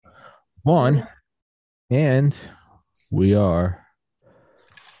One, and we are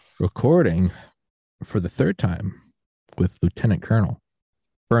recording for the third time with Lieutenant Colonel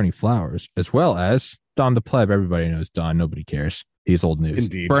Berney Flowers, as well as Don the Pleb. Everybody knows Don. Nobody cares. He's old news.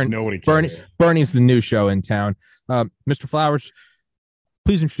 Indeed. Nobody Bernie, cares. Bernie's the new show in town. Mr. Flowers,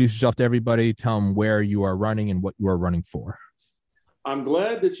 please introduce yourself to everybody. Tell them where you are running and what you are running for. I'm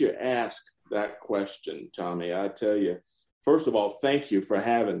glad that you asked that question, Tommy. I tell you, first of all, thank you for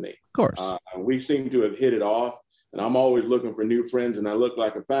having me. Of course. We seem to have hit it off, and I'm always looking for new friends, and I look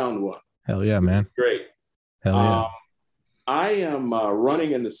like I found one. Hell yeah, man. Great. Hell yeah. I am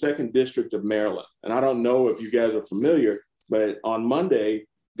running in the 2nd District of Maryland, and I don't know if you guys are familiar, but on Monday,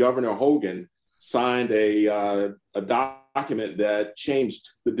 Governor Hogan signed a document that changed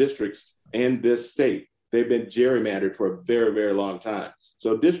the districts in this state. They've been gerrymandered for a very, very long time.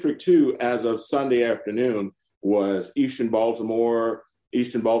 So District 2, as of Sunday afternoon, was Eastern Baltimore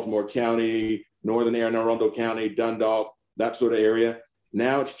County, Northern Anne Arundel County, Dundalk, that sort of area.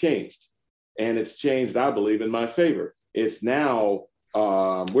 Now it's changed. And it's changed, I believe, in my favor. It's now,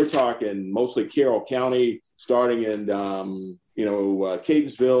 we're talking mostly Carroll County, starting in,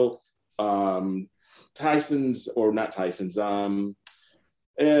 Catonsville,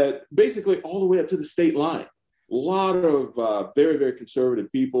 basically all the way up to the state line. A lot of very, very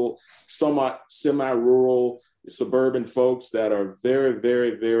conservative people, somewhat semi-rural, suburban folks that are very,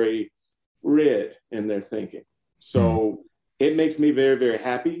 very, very red in their thinking. So it makes me very, very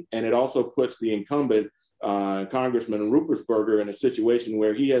happy. And it also puts the incumbent Congressman Rupersberger in a situation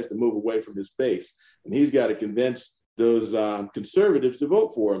where he has to move away from his base. And he's got to convince those conservatives to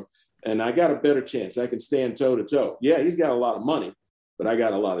vote for him. And I got a better chance. I can stand toe to toe. Yeah, he's got a lot of money, but I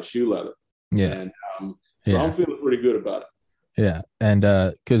got a lot of shoe leather. Yeah. And so I'm feeling pretty good about it. Yeah. And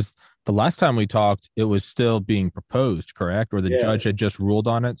because the last time we talked, it was still being proposed, correct? Or the judge had just ruled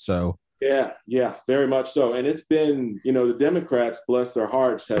on it. So yeah, very much so. And it's been, the Democrats, bless their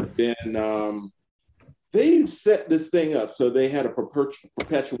hearts, have been they set this thing up so they had a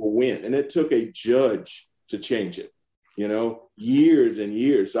perpetual win, and it took a judge to change it, years and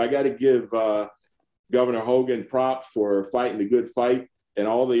years. So I got to give Governor Hogan props for fighting the good fight, and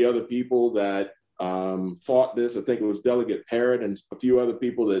all the other people that fought this. I think it was Delegate Parrott and a few other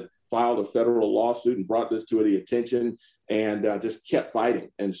people that filed a federal lawsuit and brought this to the attention and just kept fighting.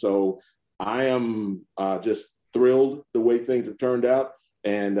 And so I am just thrilled the way things have turned out.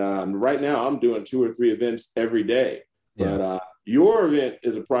 And right now I'm doing 2 or 3 events every day. Yeah. But your event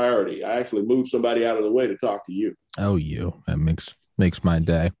is a priority. I actually moved somebody out of the way to talk to you. Oh, that makes my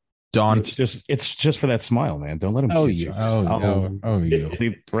day. Don, it's just for that smile, man. Don't let him. You.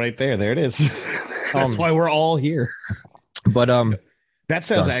 You. Right there. There it is. That's why we're all here. But that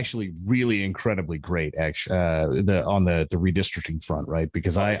sounds actually really incredibly great. Actually, on the redistricting front, right?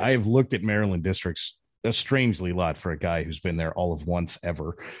 Because I have looked at Maryland districts a strangely lot for a guy who's been there all of once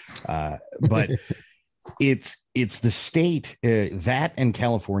ever, but it's the state that and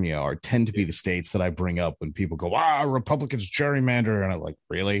California tend to be the states that I bring up when people go, Republicans gerrymander, and I'm like,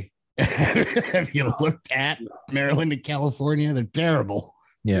 really? Have you looked at Maryland and California? They're terrible.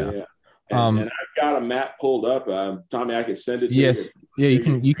 Yeah. And I've got a map pulled up. Tommy, I can send it to you. Yeah,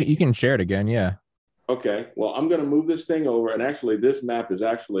 you can share it again. Yeah. Okay. Well, I'm going to move this thing over, and actually, this map is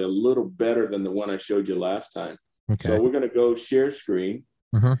actually a little better than the one I showed you last time. Okay. So we're going to go share screen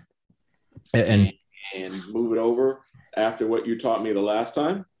and move it over after what you taught me the last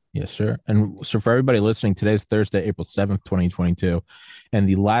time. Yes, sir. And so for everybody listening, today's Thursday, April 7th, 2022. And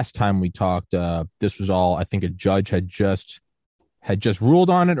the last time we talked, this was all, I think a judge had just ruled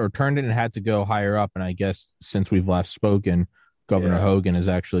on it or turned it and had to go higher up. And I guess since we've last spoken, Governor Hogan has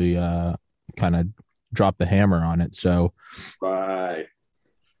actually kind of dropped the hammer on it. So, right.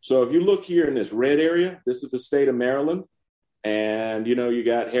 So if you look here in this red area, this is the state of Maryland. And, you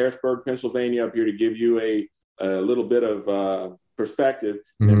got Harrisburg, Pennsylvania up here to give you a little bit of perspective,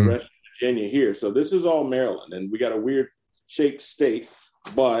 and the rest of Virginia here. So this is all Maryland, and we got a weird shaped state.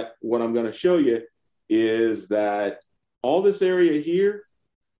 But what I'm going to show you is that all this area here,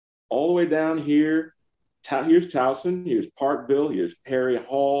 all the way down here, here's Towson, here's Parkville, here's Perry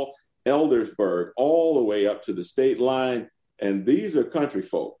Hall, Eldersburg, all the way up to the state line. And these are country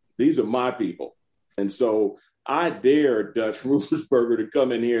folk. These are my people. And so I dare Dutch Rupersberger to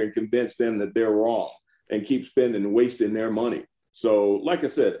come in here and convince them that they're wrong and keep spending and wasting their money. So like I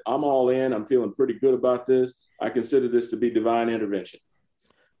said, I'm all in. I'm feeling pretty good about this. I consider this to be divine intervention.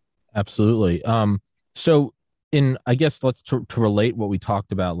 Absolutely. So I guess let's to relate what we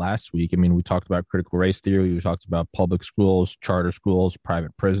talked about last week. I mean, we talked about critical race theory. We talked about public schools, charter schools,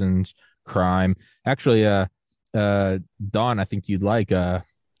 private prisons, crime. Actually, Don, I think you'd like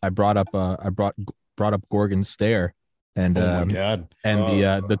I brought up Gorgon's stare, and Oh my God.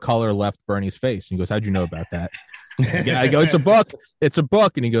 the color left Berney's face. And he goes, "How'd you know about that?" I go, "It's a book. It's a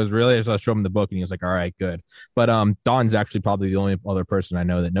book." And he goes, "Really?" So I show him the book, and he was like, "All right, good." But Don's actually probably the only other person I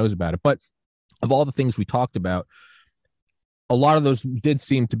know that knows about it. But of all the things we talked about, a lot of those did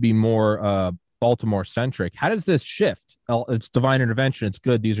seem to be more Baltimore centric. How does this shift? It's divine intervention. It's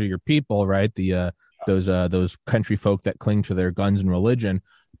good. These are your people, right? Those country folk that cling to their guns and religion.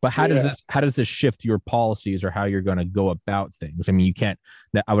 But how does this shift your policies or how you're going to go about things? I mean, you can't.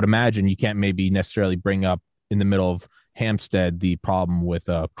 I would imagine you can't maybe necessarily bring up in the middle of Hampstead the problem with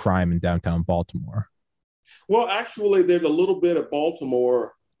crime in downtown Baltimore. Well, actually, there's a little bit of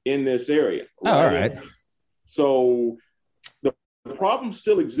Baltimore in this area. Right? Oh, all right. So the problem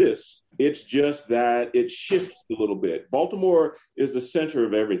still exists. It's just that it shifts a little bit. Baltimore is the center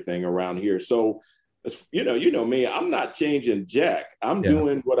of everything around here. So, you know me, I'm not changing jack. I'm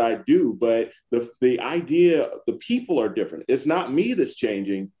doing what I do, but the idea, the people are different. It's not me that's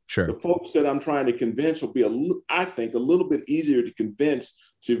changing. Sure. The folks that I'm trying to convince will be, I think, a little bit easier to convince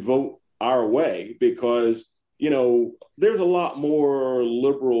to vote our way because, there's a lot more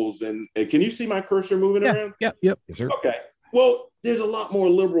liberals. And can you see my cursor moving around? Yep. Yes, sir. Okay. Well, there's a lot more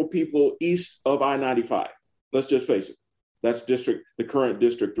liberal people east of I-95. Let's just face it. That's the current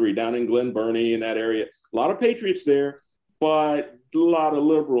District 3 down in Glen Berney in that area. A lot of patriots there, but a lot of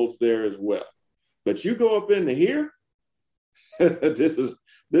liberals there as well. But you go up into here, this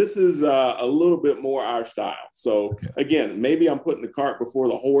is a little bit more our style. So again, maybe I'm putting the cart before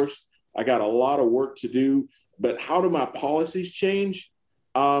the horse. I got a lot of work to do, but how do my policies change?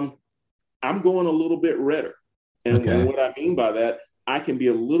 I'm going a little bit redder. And what I mean by that, I can be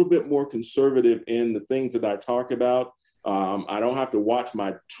a little bit more conservative in the things that I talk about. I don't have to watch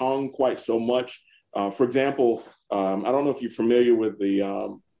my tongue quite so much. For example, I don't know if you're familiar with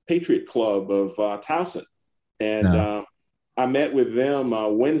the Patriot Club of Towson. And I met with them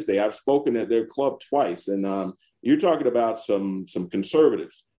Wednesday. I've spoken at their club twice. And you're talking about some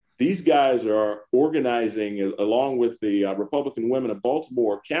conservatives. These guys are organizing, along with the Republican women of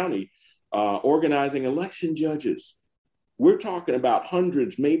Baltimore County, organizing election judges. We're talking about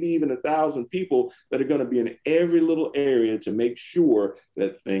hundreds, maybe even 1,000 people that are going to be in every little area to make sure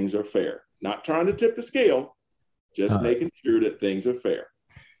that things are fair. Not trying to tip the scale, just making sure that things are fair.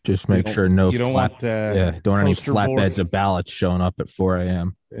 Just make sure don't want any flatbeds of ballots showing up at 4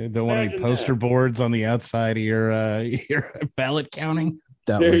 a.m. Don't want any poster boards on the outside of your ballot counting.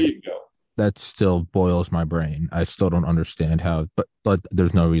 You go. That still boils my brain. I still don't understand how, but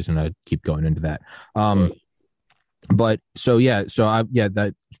there's no reason to keep going into that. But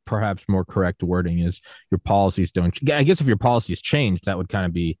that perhaps more correct wording is your policies don't. I guess if your policies change, that would kind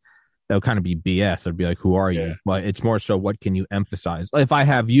of be BS. I'd be like, who are you? Yeah. But it's more so, what can you emphasize? If I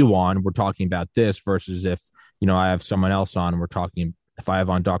have you on, we're talking about this versus if I have someone else on, and we're talking. If I have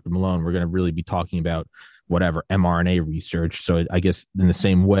on Dr. Malone, we're going to really be talking about whatever mRNA research. So I guess in the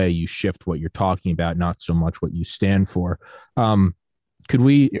same way, you shift what you're talking about, not so much what you stand for. Could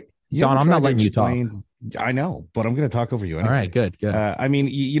we, Don? I'm not letting you talk. I know, but I'm going to talk over you anyway. All right, good. I mean,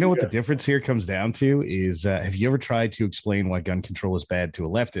 what the difference here comes down to is, have you ever tried to explain why gun control is bad to a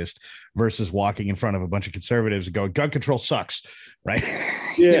leftist versus walking in front of a bunch of conservatives and going, gun control sucks, right?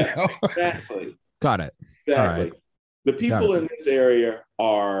 Yeah, exactly. Got it. Exactly. All right. The people in this area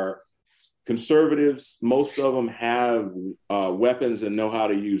are conservatives. Most of them have weapons and know how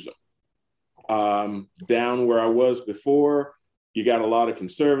to use them. Down where I was before, you got a lot of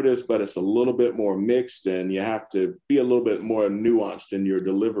conservatives, but it's a little bit more mixed, and you have to be a little bit more nuanced in your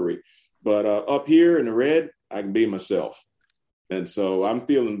delivery. But up here in the red, I can be myself. And so I'm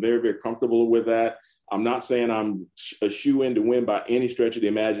feeling very, very comfortable with that. I'm not saying I'm a shoe-in to win by any stretch of the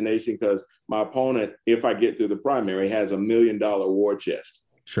imagination, because my opponent, if I get through the primary, has $1 million war chest.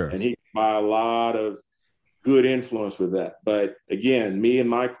 Sure. And he can buy a lot of good influence with that. But again, me and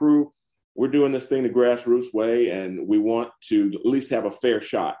my crew, we're doing this thing the grassroots way, and we want to at least have a fair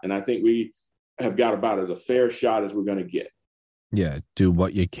shot. And I think we have got about as a fair shot as we're going to get. Yeah, do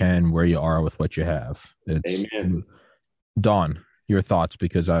what you can where you are with what you have. Amen. Don, your thoughts,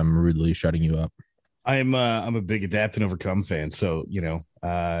 because I'm rudely shutting you up. I'm a big Adapt and Overcome fan, so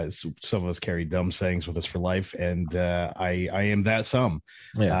some of us carry dumb sayings with us for life, and I am that some.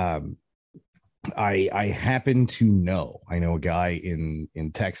 Yeah. I happen to know. I know a guy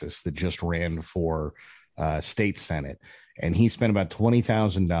in Texas that just ran for state senate, and he spent about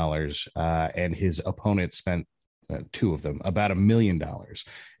 $20,000, and his opponent spent two of them about $1 million,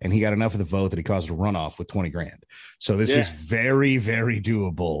 and he got enough of the vote that he caused a runoff with 20 grand. So this is very, very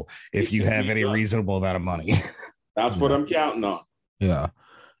doable if you have any reasonable amount of money. That's what I'm counting on. Yeah.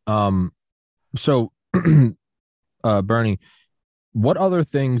 So, Berney, what other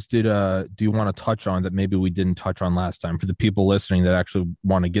things do you want to touch on that maybe we didn't touch on last time for the people listening that actually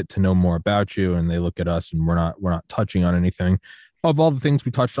want to get to know more about you and they look at us and we're not touching on anything of all the things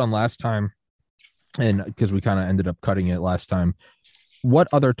we touched on last time, and because we kind of ended up cutting it last time, what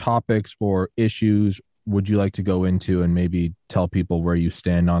other topics or issues would you like to go into and maybe tell people where you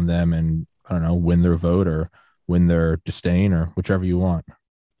stand on them and, I don't know, win their vote or win their disdain or whichever you want?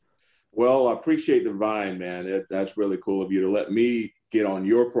 Well, I appreciate the vine, man. That's really cool of you to let me get on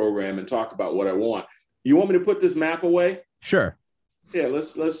your program and talk about what I want. You want me to put this map away? Sure. Yeah,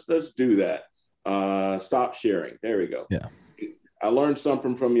 let's do that. Stop sharing. There we go. Yeah. I learned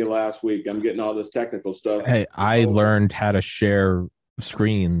something from you last week. I'm getting all this technical stuff. Hey, I learned how to share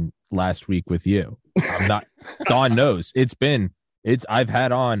screen last week with you. I'm not, Don knows I've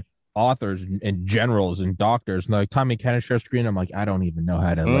had on authors and generals and doctors and they're like, Tommy, can I share screen? I'm like, I don't even know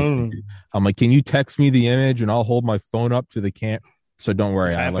how to I'm like, can you text me the image and I'll hold my phone up to the camp? So don't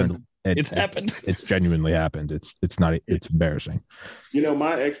worry. I learned it's happened. It's genuinely happened. It's not, it's embarrassing. You know,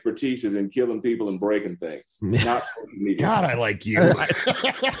 my expertise is in killing people and breaking things. Not God, I like you.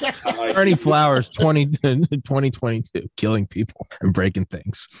 Ernie Flowers 2022, killing people and breaking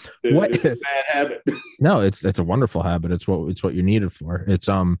things. What? It's a bad habit. No, it's a wonderful habit. It's what you're needed for. It's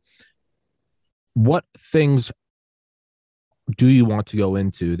what things do you want to go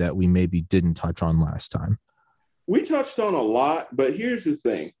into that we maybe didn't touch on last time? We touched on a lot, but here's the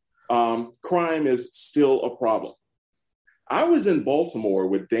thing. Crime is still a problem. I was in Baltimore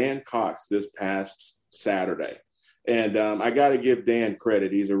with Dan Cox this past Saturday, and I got to give Dan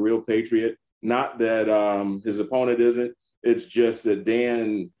credit. He's a real patriot. Not that his opponent isn't. It's just that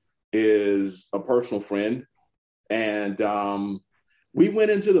Dan is a personal friend. And we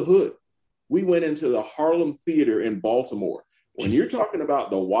went into the hood. We went into the Harlem Theater in Baltimore. When you're talking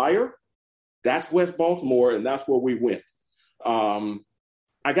about The Wire, that's West Baltimore, and that's where we went.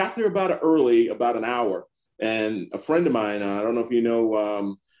 I got there about an hour, and a friend of mine, I don't know if you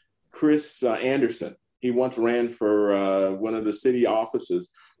know Chris Anderson, he once ran for one of the city offices.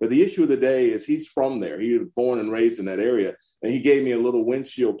 But the issue of the day is he's from there. He was born and raised in that area, and he gave me a little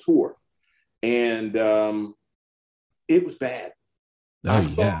windshield tour. And it was bad. I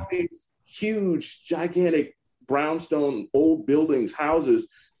saw these huge, gigantic brownstone old buildings, houses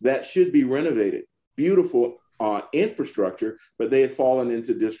that should be renovated. Beautiful infrastructure, but they had fallen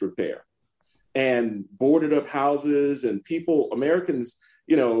into disrepair. And boarded up houses, and Americans,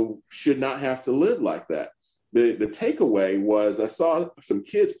 should not have to live like that. The takeaway was I saw some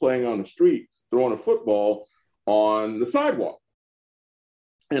kids playing on the street, throwing a football on the sidewalk.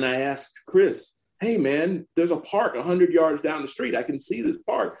 And I asked Chris, hey, man, there's a park 100 yards down the street. I can see this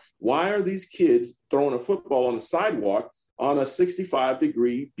park. Why are these kids throwing a football on the sidewalk on a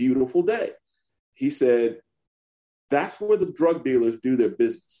 65-degree, beautiful day? He said, that's where the drug dealers do their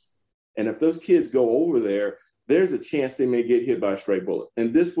business. And if those kids go over there, there's a chance they may get hit by a stray bullet.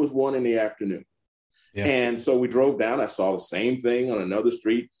 And this was 1 p.m. Yeah. And so we drove down. I saw the same thing on another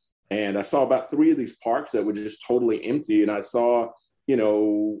street. And I saw about 3 of these parks that were just totally empty. And I saw,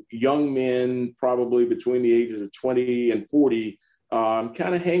 young men probably between the ages of 20 and 40 kind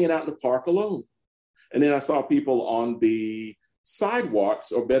of hanging out in the park alone. And then I saw people on the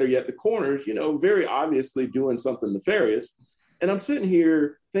sidewalks, or better yet, the corners, very obviously doing something nefarious. And I'm sitting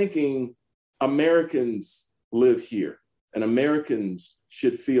here thinking Americans live here and Americans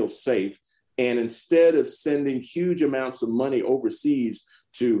should feel safe. And instead of sending huge amounts of money overseas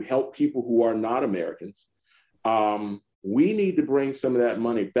to help people who are not Americans, we need to bring some of that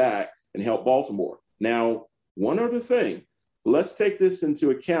money back and help Baltimore. Now, one other thing, let's take this into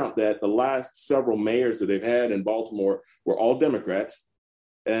account that the last several mayors that they've had in Baltimore were all Democrats,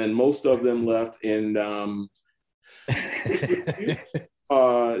 and most of them left in, is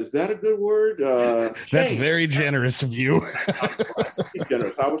that a good word? That's very generous of you.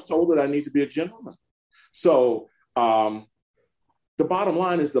 Generous. I was told that I need to be a gentleman. So the bottom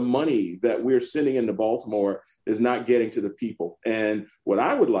line is the money that we're sending into Baltimore is not getting to the people. And what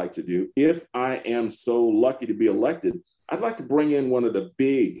I would like to do, if I am so lucky to be elected, I'd like to bring in one of the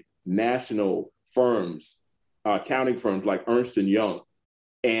big national firms, accounting firms like Ernst & Young,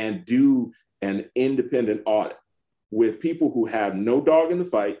 and do an independent audit with people who have no dog in the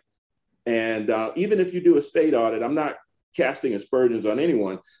fight. And even if you do a state audit, I'm not casting aspersions on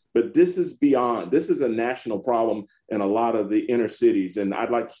anyone, but this is a national problem in a lot of the inner cities. And I'd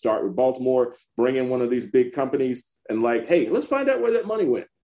like to start with Baltimore, bring in one of these big companies and hey, let's find out where that money went.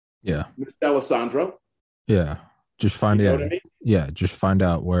 Yeah. Mr. Alessandro. Yeah. Just find out. I mean? Yeah. Just find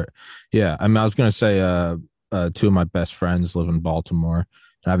out where. Yeah. I mean, I was going to say, 2 of my best friends live in Baltimore,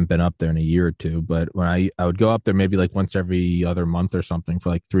 I haven't been up there in a year or two, but when I would go up there maybe like once every other month or something for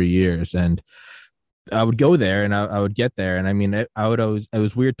like 3 years. And I would go there and I would get there. And I mean, I would always, it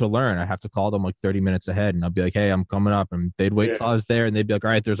was weird to learn. I have to call them like 30 minutes ahead and I'll be like, hey, I'm coming up. And they'd wait till I was there and they'd be like,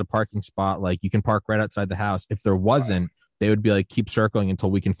 all right, there's a parking spot. Like you can park right outside the house. If there wasn't, they would be like, keep circling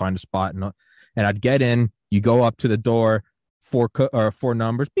until we can find a spot. And I'd get in, you go up to the door, four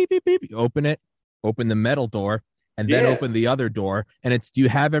numbers, beep, beep, beep, you open it, open the metal door, and then open the other door. And it's, do you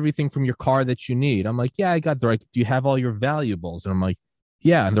have everything from your car that you need? I'm like, yeah, I got. They're like, do you have all your valuables? And I'm like,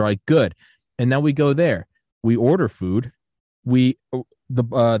 yeah. And they're like, good. And then we go there. We order food. The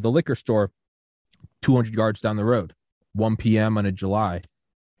liquor store, 200 yards down the road, 1 p.m. on a July.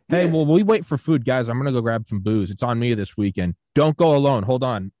 Hey, well, we wait for food, guys. I'm gonna go grab some booze. It's on me this weekend. Don't go alone. Hold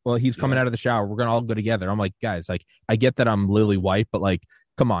on. Well, he's coming out of the shower. We're gonna all go together. I'm like, guys, like, I get that I'm lily white, but like,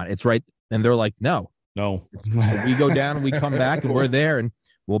 come on, it's right. And they're like, no. So we go down, we come back, and we're there, and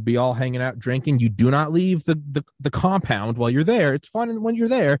we'll be all hanging out drinking. You do not leave the compound while you're there. It's fun when you're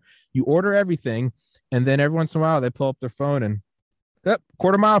there. You order everything, and then every once in a while they pull up their phone and, yep,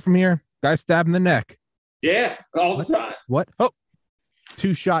 quarter mile from here, guy stabbed in the neck. Yeah, all the time. What? Oh,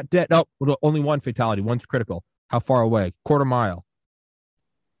 2-shot dead. Oh, only one fatality. One's critical. How far away? Quarter mile.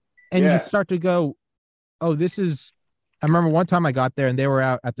 And you start to go, oh, this is. I remember one time I got there and they were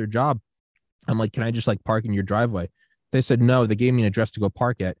out at their job. I'm like, can I just like park in your driveway? They said no. They gave me an address to go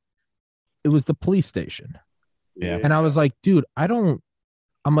park at. It was the police station. Yeah. And I was like, dude, I'm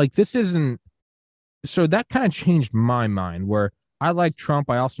like, this isn't. So that kind of changed my mind where I like Trump.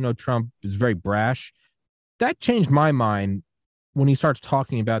 I also know Trump is very brash. That changed my mind when he starts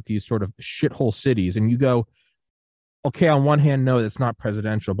talking about these sort of shithole cities. And you go, okay, on one hand, no, that's not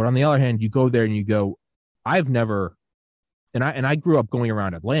presidential. But on the other hand, you go there and you go, I've never. And I grew up going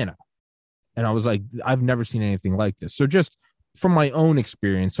around Atlanta. And I was like, I've never seen anything like this. So just from my own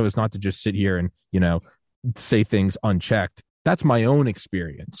experience, so it's not to just sit here and, say things unchecked. That's my own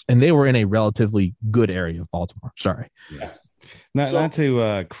experience. And they were in a relatively good area of Baltimore. Sorry. Yeah. Not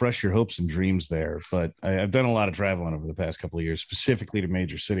to crush your hopes and dreams there, but I've done a lot of traveling over the past couple of years, specifically to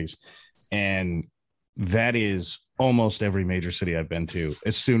major cities. And that is almost every major city I've been to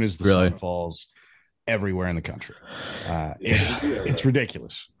as soon as the sun falls everywhere in the country. It's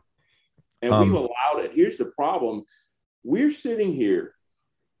ridiculous. And we've allowed it. Here's the problem. We're sitting here.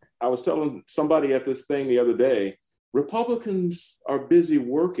 I was telling somebody at this thing the other day, Republicans are busy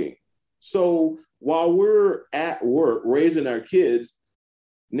working. So while we're at work raising our kids,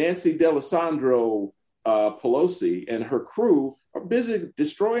 Nancy D'Alessandro Pelosi and her crew are busy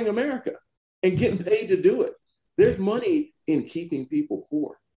destroying America and getting paid to do it. There's money in keeping people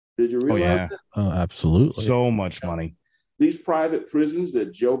poor. Did you realize that? Oh, absolutely. So much money. These private prisons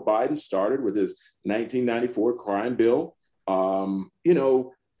that Joe Biden started with his 1994 crime bill,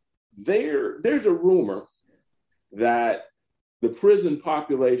 there's a rumor that the prison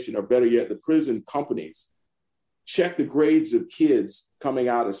population, or better yet, the prison companies, check the grades of kids coming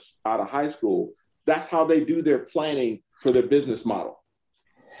out of high school. That's how they do their planning for their business model.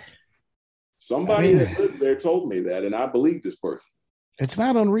 Somebody that lived there told me that, and I believe this person. It's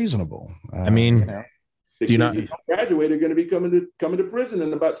not unreasonable. The kids who graduate are going to be coming to prison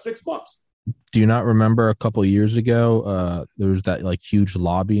in about 6 months. Do you not remember a couple of years ago, there was that like huge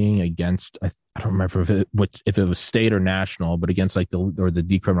lobbying against, I don't remember if it was state or national, but against like the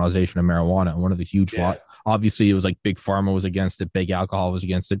decriminalization of marijuana. And one of the huge obviously it was like Big Pharma was against it, Big Alcohol was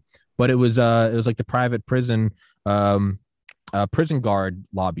against it, but it was like the private prison guard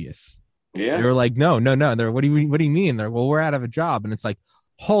lobbyists. Yeah, they were like, no. They're, what do you mean? They're, well, we're out of a job, and it's like,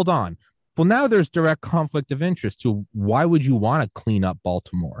 hold on. Well, now there's direct conflict of interest. So why would you want to clean up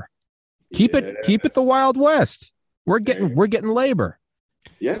Baltimore? Keep it the Wild West. We're getting labor.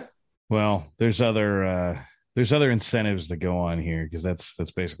 Yeah. Well, there's other incentives that go on here, because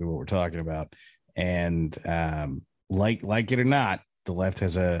that's basically what we're talking about. And like it or not, the left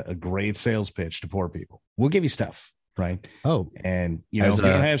has a great sales pitch to poor people. We'll give you stuff, right? Oh, and if you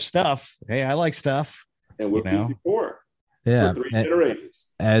don't have stuff, hey, I like stuff, and we'll keep you poor. Yeah, for 3 generations.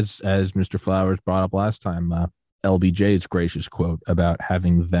 As Mr. Flowers brought up last time, LBJ's gracious quote about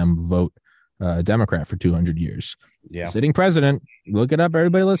having them vote Democrat for 200 years. Yeah, sitting president. Look it up,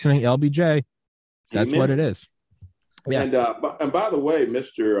 everybody listening. LBJ. That's what it is. Yeah. And by the way,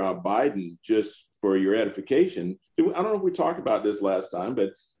 Mr. Biden, just for your edification, I don't know if we talked about this last time,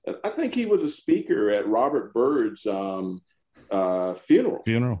 but I think he was a speaker at Robert Byrd's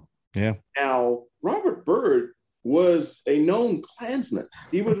funeral. Yeah. Now, Robert Byrd was a known Klansman.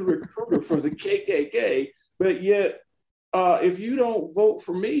 He was a recruiter for the KKK, but yet if you don't vote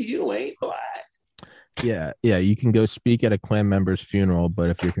for me, you ain't black. Yeah, yeah, you can go speak at a Klan member's funeral, but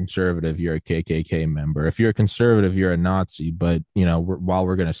if you're conservative, you're a KKK member. If you're a conservative, you're a Nazi. But while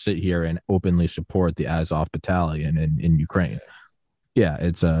we're going to sit here and openly support the Azov Battalion in Ukraine, yeah,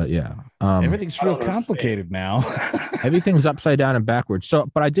 it's yeah. Everything's real complicated now. Everything's upside down and backwards. So,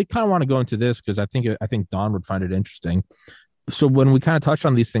 but I did kind of want to go into this because I think Don would find it interesting. So when we kind of touched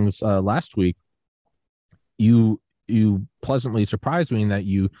on these things last week, you pleasantly surprised me in that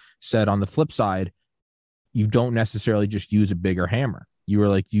you said on the flip side you don't necessarily just use a bigger hammer. You were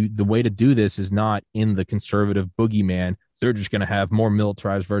like, the way to do this is not in the conservative boogeyman. They're just going to have more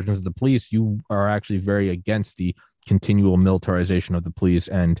militarized versions of the police. You are actually very against the continual militarization of the police,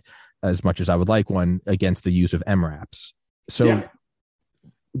 and as much as I would like one, against the use of MRAPs. So, yeah.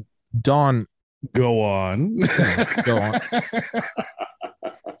 Don, go on. Go on.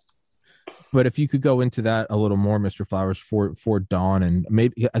 But if you could go into that a little more, Mr. Flowers, for Don, and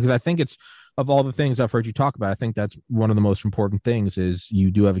maybe because I think it's, of all the things I've heard you talk about, I think that's one of the most important things is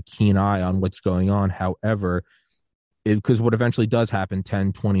you do have a keen eye on what's going on. However, because what eventually does happen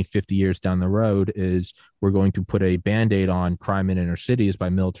 10, 20, 50 years down the road is we're going to put a Band-Aid on crime in inner cities by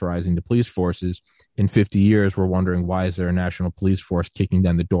militarizing the police forces. In 50 years, we're wondering, why is there a national police force kicking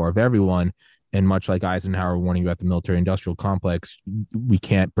down the door of everyone? And much like Eisenhower warning about the military-industrial complex, we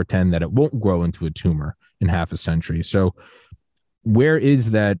can't pretend that it won't grow into a tumor in half a century. So where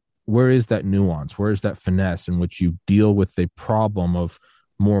is that nuance? Where is that finesse in which you deal with the problem of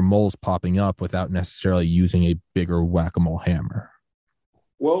more moles popping up without necessarily using a bigger whack-a-mole hammer?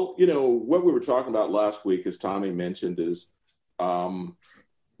 Well, what we were talking about last week, as Tommy mentioned, is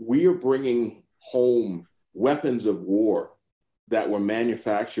we are bringing home weapons of war that were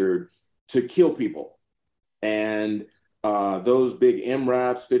manufactured to kill people. And those big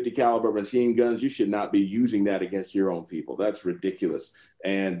MRAPs, 50 caliber machine guns, you should not be using that against your own people. That's ridiculous.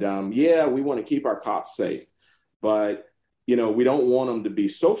 And we want to keep our cops safe, but we don't want them to be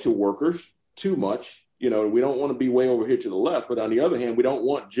social workers too much. We don't want to be way over here to the left, but on the other hand, we don't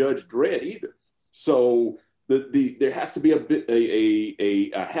want Judge Dredd either. So there has to be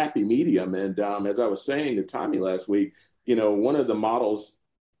a happy medium. And as I was saying to Tommy last week, one of the models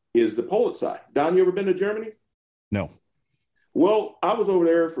is the Polizei. Don, you ever been to Germany? No. Well, I was over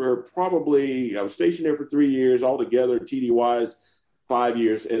there I was stationed there for 3 years altogether, TDYs 5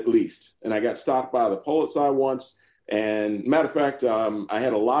 years at least. And I got stopped by the Polizei once. And matter of fact, I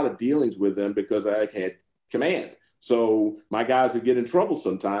had a lot of dealings with them because I had command. So my guys would get in trouble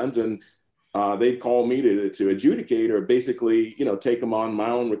sometimes, and they'd call me to adjudicate or basically, take them on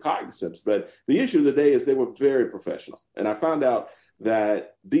my own recognizance. But the issue of the day is they were very professional. And I found out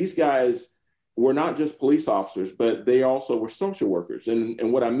that these guys were not just police officers, but they also were social workers.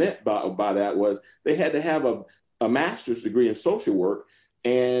 And what I meant by that was they had to have a master's degree in social work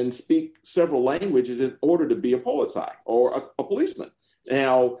and speak several languages in order to be a Polizei or a policeman.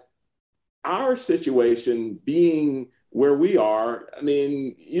 Now, our situation being where we are, I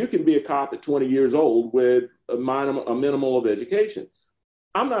mean, you can be a cop at 20 years old with a minimal of education.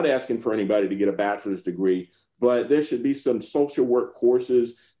 I'm not asking for anybody to get a bachelor's degree, but there should be some social work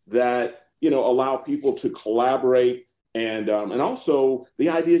courses that, allow people to collaborate. And also the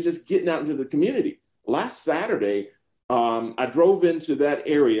idea is just getting out into the community. Last Saturday, I drove into that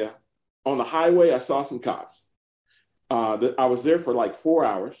area on the highway. I saw some cops. I was there for like 4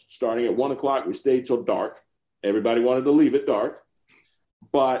 hours, starting at 1 o'clock. We stayed till dark. Everybody wanted to leave at dark.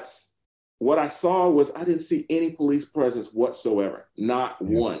 But what I saw was I didn't see any police presence whatsoever, not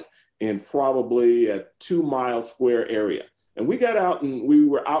one, in probably a 2 mile square area. And we got out and we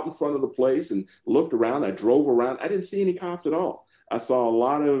were out in front of the place and looked around. I drove around. I didn't see any cops at all. I saw a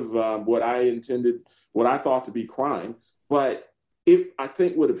lot of what I thought to be crime. But I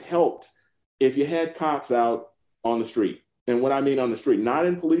think would have helped if you had cops out on the street. And what I mean on the street, not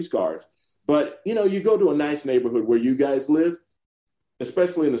in police cars, but you go to a nice neighborhood where you guys live,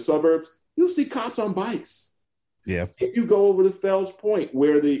 especially in the suburbs, you'll see cops on bikes. Yeah. If you go over to Fells Point,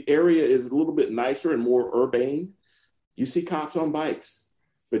 where the area is a little bit nicer and more urbane, you see cops on bikes,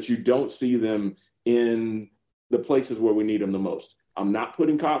 but you don't see them in the places where we need them the most. I'm not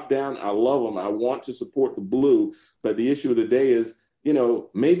putting cops down. I love them. I want to support the blue. But the issue of the day is,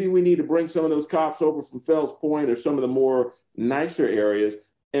 maybe we need to bring some of those cops over from Fells Point or some of the more nicer areas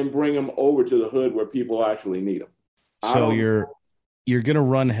and bring them over to the hood where people actually need them. So you're going to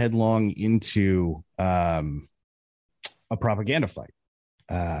run headlong into a propaganda fight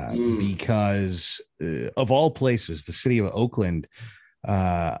because of all places, the city of Oakland,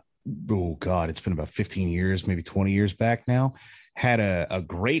 it's been about 15 years, maybe 20 years back now, had a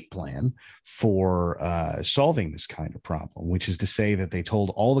great plan for solving this kind of problem, which is to say that they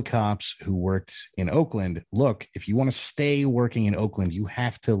told all the cops who worked in Oakland, look, if you want to stay working in Oakland, you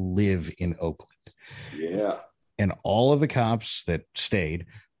have to live in Oakland. Yeah. And all of the cops that stayed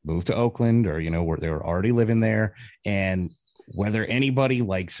moved to Oakland, or, where they were already living there. And whether anybody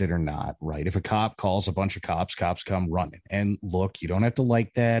likes it or not, right? If a cop calls a bunch of cops come running. And look, you don't have to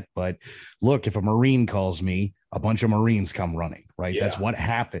like that. But look, if a Marine calls me, a bunch of Marines come running, right? Yeah. That's what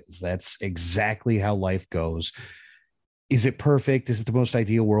happens. That's exactly how life goes. Is it perfect? Is it the most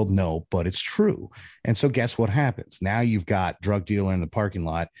ideal world? No, but it's true. And so guess what happens? Now you've got drug dealer in the parking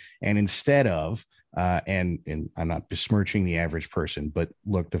lot. And instead of and I'm not besmirching the average person, but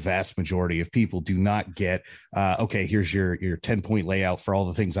look, the vast majority of people do not get, okay, here's your 10-point layout for all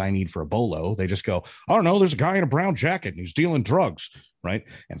the things I need for a bolo. They just go, I don't know, there's a guy in a brown jacket and he's dealing drugs, right?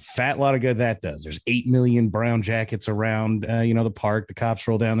 And fat lot of good that does. There's 8 million brown jackets around, the park. The cops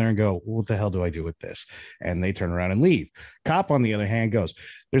roll down there and go, what the hell do I do with this? And they turn around and leave. Cop, on the other hand, goes,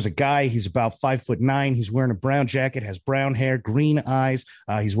 there's a guy, he's about 5'9". He's wearing a brown jacket, has brown hair, green eyes.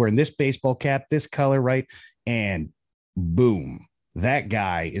 He's wearing this baseball cap, this color, right? And boom, that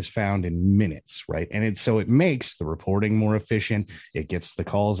guy is found in minutes, right? And so it makes the reporting more efficient. It gets the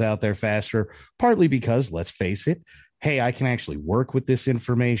calls out there faster, partly because, let's face it, hey, I can actually work with this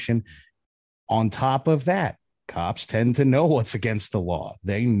information. On top of that, cops tend to know what's against the law.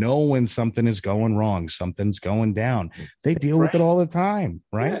 They know when something is going wrong, something's going down. They deal with it all the time,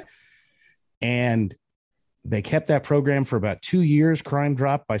 right? Yeah. And they kept that program for about 2 years. Crime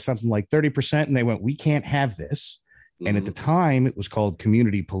dropped by something like 30%. And they went, we can't have this. Mm-hmm. And at the time, it was called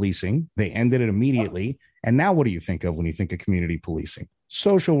community policing. They ended it immediately. And now what do you think of when you think of community policing?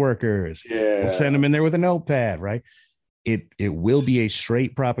 Social workers. Yeah. We'll send them in there with a notepad, right? It will be a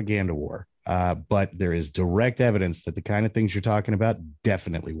straight propaganda war. But there is direct evidence that the kind of things you're talking about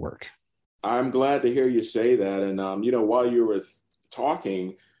definitely work. I'm glad to hear you say that. And, while you were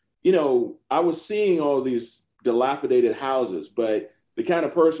talking, I was seeing all these dilapidated houses, but the kind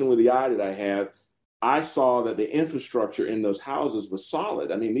of person with the eye that I have, I saw that the infrastructure in those houses was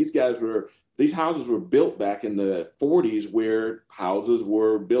solid. I mean, these houses were built back in the 40s where houses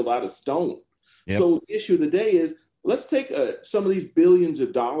were built out of stone. Yep. So the issue of the day is, let's take some of these billions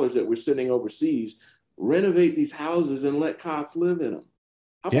of dollars that we're sending overseas, renovate these houses and let cops live in them.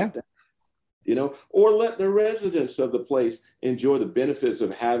 How about that? Or let the residents of the place enjoy the benefits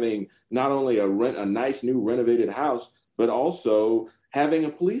of having not only a nice new renovated house, but also having a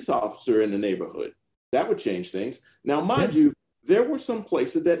police officer in the neighborhood. That would change things. Now, mind you, there were some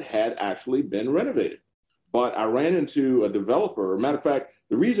places that had actually been renovated, but I ran into a developer. Matter of fact,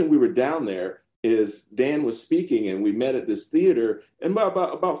 the reason we were down there is Dan was speaking and we met at this theater, and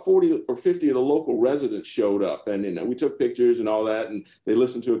about 40 or 50 of the local residents showed up, and we took pictures and all that, and they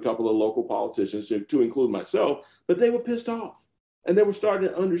listened to a couple of local politicians to include myself, but they were pissed off, and they were starting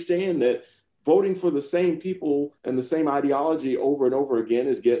to understand that voting for the same people and the same ideology over and over again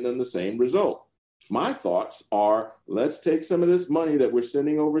is getting them the same result. My thoughts are, let's take some of this money that we're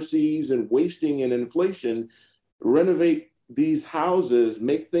sending overseas and wasting in inflation, renovate these houses,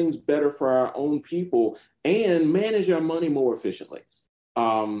 make things better for our own people, and manage our money more efficiently.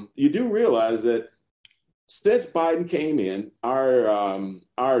 You do realize that since Biden came in,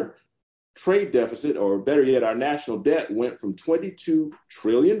 our trade deficit, or better yet, our national debt went from $22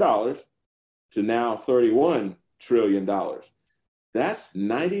 trillion to now $31 trillion. That's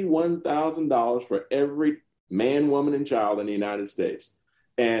 $91,000 for every man, woman, and child in the United States.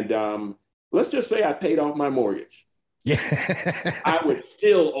 And let's just say I paid off my mortgage. Yeah. I would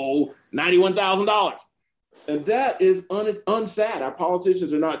still owe $91,000. And that is unsad. Our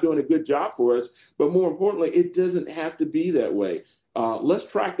politicians are not doing a good job for us. But more importantly, it doesn't have to be that way. Let's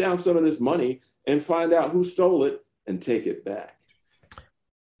track down some of this money and find out who stole it and take it back.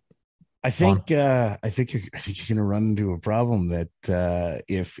 I think you're going to run into a problem that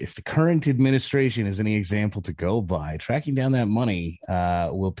if the current administration is any example to go by, tracking down that money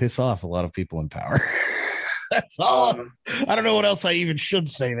will piss off a lot of people in power. That's all. I don't know what else I even should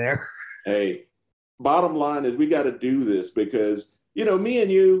say there. Hey, bottom line is we got to do this because, me and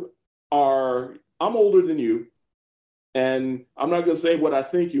you I'm older than you, and I'm not going to say what I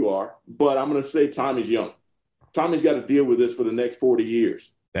think you are, but I'm going to say Tommy's young. Tommy's got to deal with this for the next 40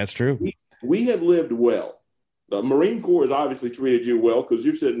 years. That's true. We have lived well. The Marine Corps has obviously treated you well because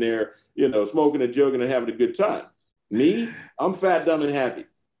you're sitting there, smoking and joking and having a good time. Me, I'm fat, dumb, and happy.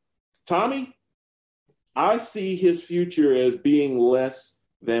 Tommy, I see his future as being less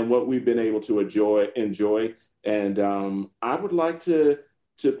than what we've been able to enjoy. And I would like to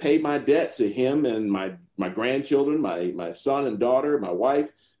to pay my debt to him and my grandchildren, my son and daughter, my wife,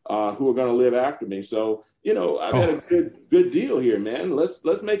 who are going to live after me. So, I've had a good deal here, man.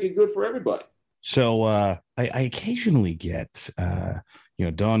 Let's make it good for everybody. So I occasionally get,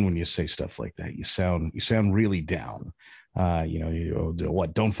 Don, when you say stuff like that, you sound really down.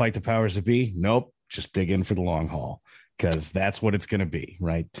 What? Don't fight the powers that be. Nope. Just dig in for the long haul, because that's what it's going to be,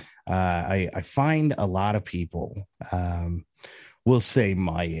 right? I find a lot of people, will say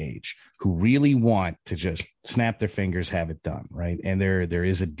my age, who really want to just snap their fingers, have it done, right? And there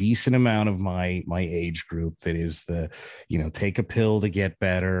is a decent amount of my age group that is the, take a pill to get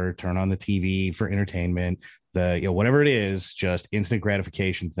better, turn on the TV for entertainment, whatever it is, just instant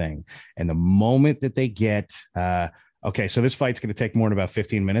gratification thing. And the moment that they get, okay, so this fight's going to take more than about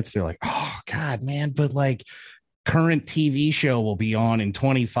 15 minutes, they're like, oh God, man, but like current TV show will be on in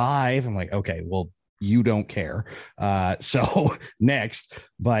 25. I'm like, okay, well, you don't care. So next,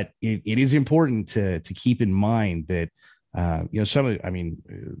 but it is important to keep in mind that, the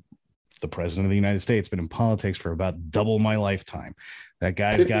president of the United States been in politics for about double my lifetime. That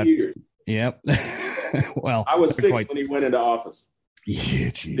guy's got, years. Yep. Well, I was 6 when he went into office. Yeah,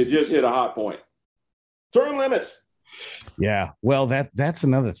 it just hit a hot point. Term limits. Yeah. Well, that's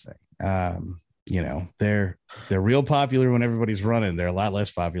another thing. They're real popular when everybody's running. They're a lot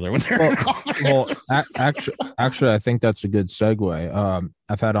less popular when they're actually, I think that's a good segue.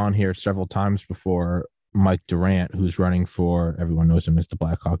 I've had on here several times before Mike Durant, who's running for, everyone knows him as the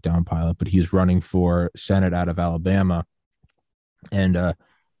Black Hawk Down pilot, but he's running for Senate out of Alabama. And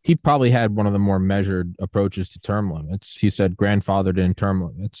he probably had one of the more measured approaches to term limits. He said grandfathered in term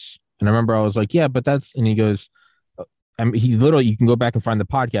limits. And I remember I was like, yeah, but and he goes, you can go back and find the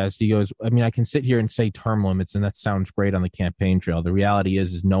podcast. He goes, I can sit here and say term limits, and that sounds great on the campaign trail. The reality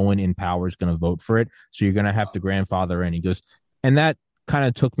is no one in power is going to vote for it. So you're going to have to grandfather in. He goes, and that kind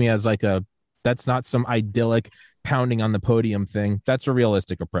of took me as like that's not some idyllic pounding on the podium thing. That's a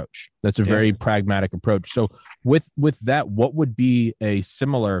realistic approach. That's a very pragmatic approach. So with that, what would be a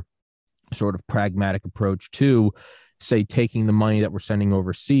similar sort of pragmatic approach to, say, taking the money that we're sending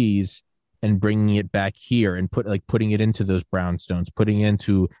overseas and bringing it back here and putting it into those brownstones, putting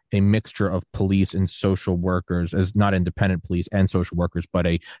into a mixture of police and social workers, as not independent police and social workers, but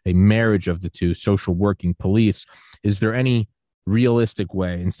a marriage of the two, social working police? Is there any realistic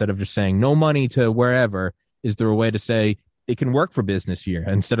way, instead of just saying no money to wherever, is there a way to say it can work for business here?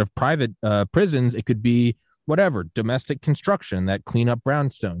 Instead of private prisons, it could be whatever, domestic construction that clean up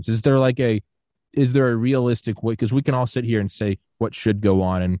brownstones. Is there a realistic way? Because we can all sit here and say what should go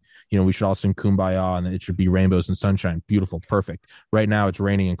on, and we should all sing Kumbaya, and it should be rainbows and sunshine, beautiful, perfect. Right now it's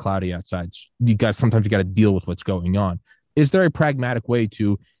raining and cloudy outside. Sometimes you got to deal with what's going on. Is there a pragmatic way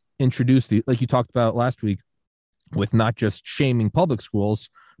to introduce like you talked about last week, with not just shaming public schools,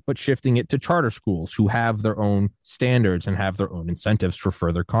 but shifting it to charter schools who have their own standards and have their own incentives for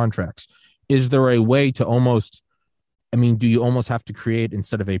further contracts? Is there a way to almost, do you almost have to create,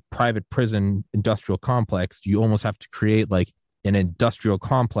 instead of a private prison industrial complex, do you almost have to create like an industrial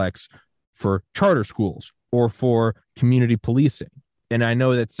complex for charter schools or for community policing? And I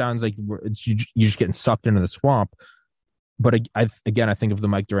know that sounds like you're just getting sucked into the swamp. But I think of the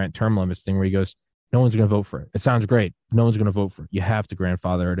Mike Durant term limits thing where he goes, no one's going to vote for it. It sounds great. No one's going to vote for it. You have to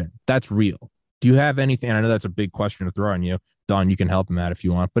grandfather it in. That's real. Do you have anything? I know that's a big question to throw on you, Don. You can help him out if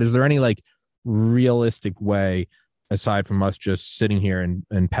you want. But is there any like realistic way, aside from us just sitting here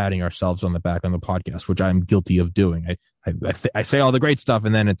and patting ourselves on the back on the podcast, which I'm guilty of doing? I say all the great stuff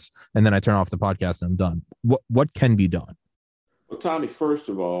and then I turn off the podcast and I'm done. What can be done? Well, Tommy, first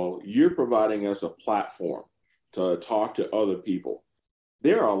of all, you're providing us a platform to talk to other people.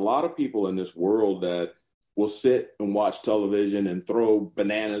 There are a lot of people in this world that will sit and watch television and throw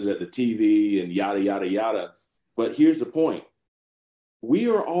bananas at the TV and yada, yada, yada. But here's the point. We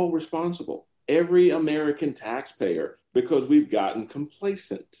are all responsible, every American taxpayer, because we've gotten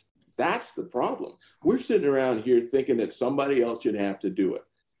complacent. That's the problem. We're sitting around here thinking that somebody else should have to do it.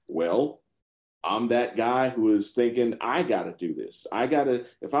 Well, I'm that guy who is thinking, I got to do this.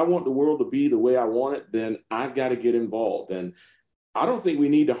 If I want the world to be the way I want it, then I've got to get involved. And I don't think we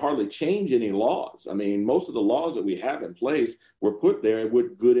need to hardly change any laws. Most of the laws that we have in place were put there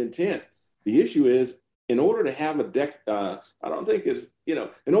with good intent. The issue is, in order to have a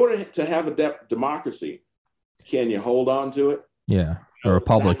democracy, can you hold on to it? Yeah, a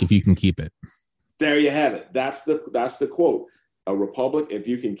republic if you can keep it. There you have it. That's the quote. A republic if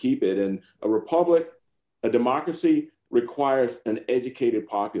you can keep it. And a democracy requires an educated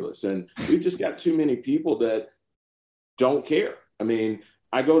populace. And we've just got too many people that don't care.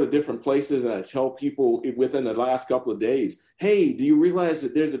 I go to different places and I tell people within the last couple of days, hey, do you realize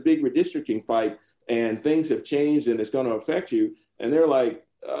that there's a big redistricting fight and things have changed and it's going to affect you? And they're like,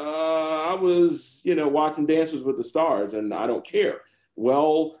 I was, watching Dances with the Stars and I don't care.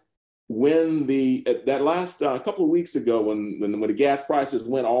 Well, when that last couple of weeks ago, when the gas prices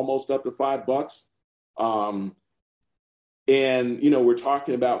went almost up to $5, and we're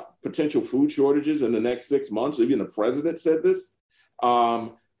talking about potential food shortages in the next 6 months. Even the president said this.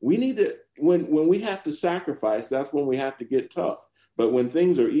 We need to when we have to sacrifice. That's when we have to get tough. But when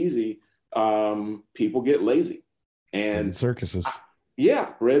things are easy, people get lazy and circuses.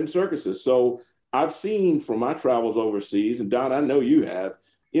 Bread and circuses. So I've seen from my travels overseas, and Don, I know you have.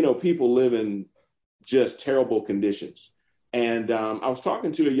 People live in just terrible conditions. And I was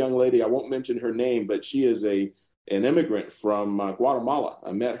talking to a young lady. I won't mention her name, but she is an immigrant from Guatemala.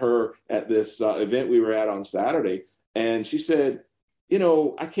 I met her at this event we were at on Saturday. And she said,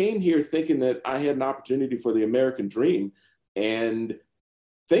 I came here thinking that I had an opportunity for the American dream. And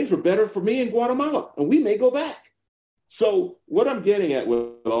things were better for me in Guatemala. And we may go back. So what I'm getting at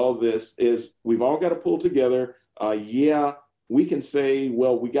with all this is we've all got to pull together. We can say,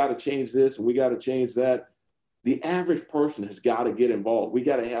 well, we got to change this and we got to change that. The average person has got to get involved. We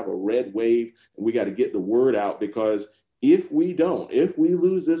got to have a red wave and we got to get the word out, because if we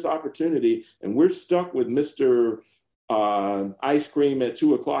lose this opportunity and we're stuck with Mr. Ice cream at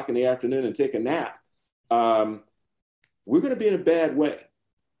 2:00 in the afternoon and take a nap, we're going to be in a bad way.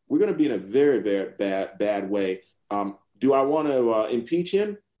 We're going to be in a very, very bad way. Do I want to impeach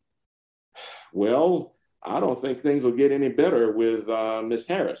him? Well, I don't think things will get any better with Ms.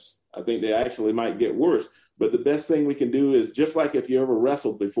 Harris. I think they actually might get worse. But the best thing we can do is, just like if you ever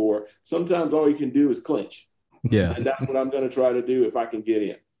wrestled before, sometimes all you can do is clinch. Yeah. And that's what I'm going to try to do if I can get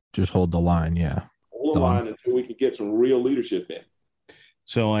in. Just hold the line. Yeah. Hold the line until we can get some real leadership in.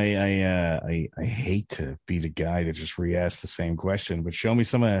 So I hate to be the guy to just re-ask the same question, but show me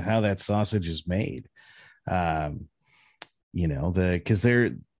some of how that sausage is made. Because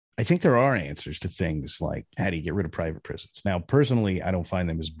I think there are answers to things like, how do you get rid of private prisons? Now, personally, I don't find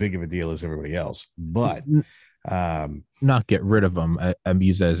them as big of a deal as everybody else, but not get rid of them. I'm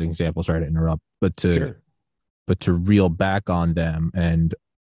used as an example. Sorry to interrupt, but to reel back on them, and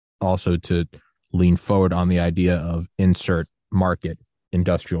also to lean forward on the idea of insert market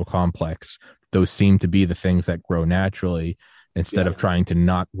industrial complex. Those seem to be the things that grow naturally, instead of trying to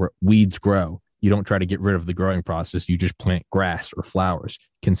not weeds grow. You don't try to get rid of the growing process. You just plant grass or flowers.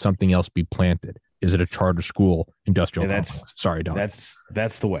 Can something else be planted? Is it a charter school industrial complex? Sorry, Don.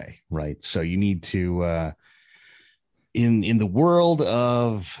 That's the way, right? So you need to, in the world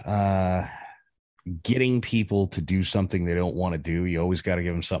of getting people to do something they don't want to do, you always got to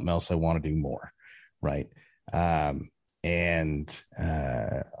give them something else they want to do more, right? And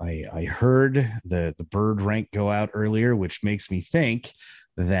I heard the bird rank go out earlier, which makes me think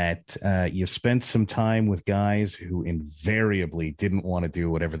that you spent some time with guys who invariably didn't want to do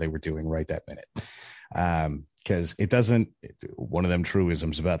whatever they were doing right that minute. Because one of them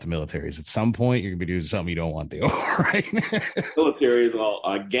truisms about the military is, at some point you're gonna be doing something you don't want to do, right? Military is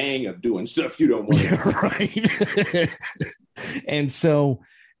a gang of doing stuff you don't want to do. Right. And so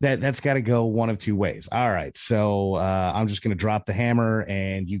that's got to go one of two ways. All right, so I'm just going to drop the hammer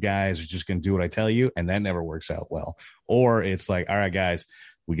and you guys are just going to do what I tell you, and that never works out well. Or it's like, all right, guys,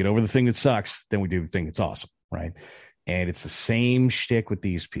 we get over the thing that sucks, then we do the thing that's awesome, right? And it's the same shtick with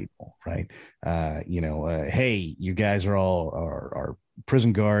these people, right? Hey, you guys are all are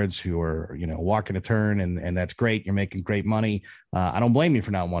prison guards who are, walking a turn, and that's great. You're making great money. I don't blame you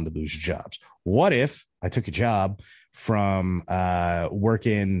for not wanting to lose your jobs. What if I took a job from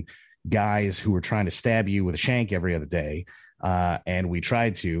working guys who were trying to stab you with a shank every other day, and we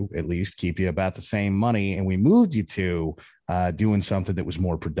tried to at least keep you about the same money, and we moved you to doing something that was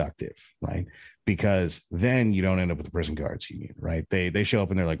more productive, right? Because then you don't end up with the prison guards union, right? They show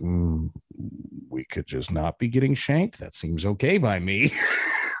up and they're like, we could just not be getting shanked. That seems okay by me,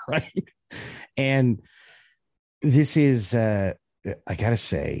 right? And this is I gotta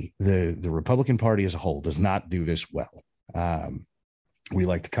say, the Republican Party as a whole does not do this well. We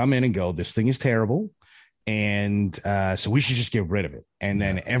like to come in and go, this thing is terrible, and so we should just get rid of it. And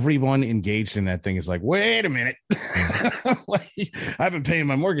then everyone engaged in that thing is like, wait a minute. Like, I've been paying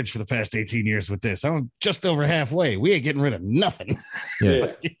my mortgage for the past 18 years with this. I'm just over halfway. We ain't getting rid of nothing.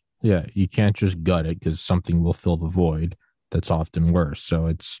 Yeah. Yeah. You can't just gut it, because something will fill the void that's often worse.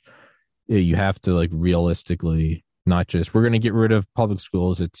 So you have to, like, realistically, not just, we're going to get rid of public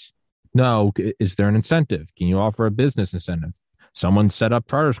schools. It's, no, is there an incentive? Can you offer a business incentive? Someone set up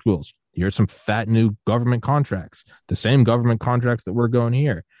charter schools. Here's some fat new government contracts, the same government contracts that we're going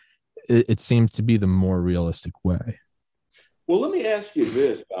here. It seems to be the more realistic way. Well, let me ask you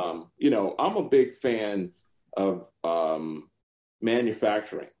this. I'm a big fan of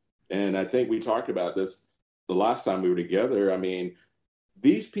manufacturing. And I think we talked about this the last time we were together. I mean,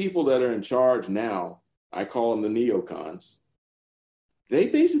 these people that are in charge now, I call them the neocons, they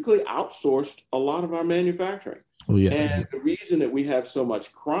basically outsourced a lot of our manufacturing. Oh, yeah. And the reason that we have so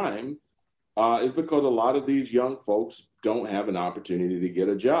much crime is because a lot of these young folks don't have an opportunity to get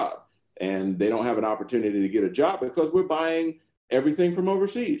a job. And they don't have an opportunity to get a job because we're buying everything from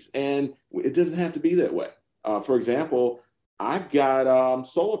overseas. And it doesn't have to be that way. For example, I've got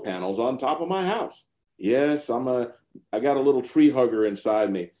solar panels on top of my house. Yes, I got a little tree hugger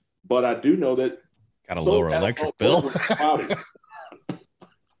inside me, but I do know that got a lower electric bill.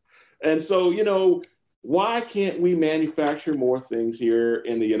 And so, why can't we manufacture more things here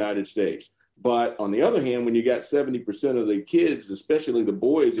in the United States? But on the other hand, when you got 70% of the kids, especially the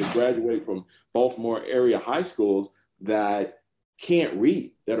boys that graduate from Baltimore area high schools that can't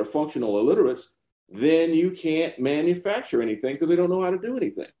read, that are functional illiterates, then you can't manufacture anything because they don't know how to do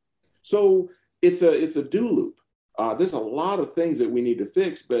anything. So it's a do loop. There's a lot of things that we need to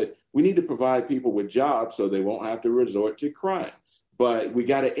fix, but we need to provide people with jobs so they won't have to resort to crime. But we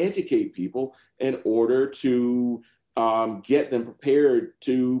got to educate people in order to get them prepared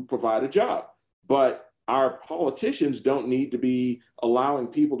to provide a job. But our politicians don't need to be allowing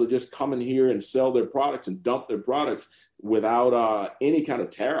people to just come in here and sell their products and dump their products without any kind of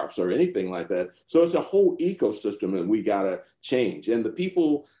tariffs or anything like that. So it's a whole ecosystem that we got to change. And the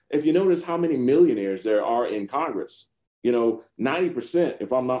people, if you notice how many millionaires there are in Congress, 90%,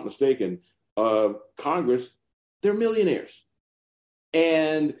 if I'm not mistaken, of Congress, they're millionaires.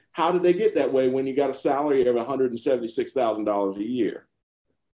 And how did they get that way when you got a salary of $176,000 a year?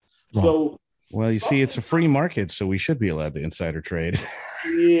 Well, you see, it's a free market, so we should be allowed to insider trade.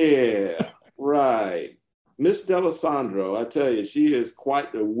 Yeah, right. Miss D'Alessandro, I tell you, she is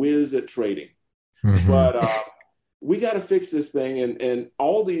quite the whiz at trading. Mm-hmm. But we got to fix this thing, and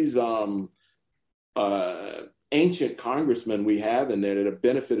all these ancient congressmen we have in there that have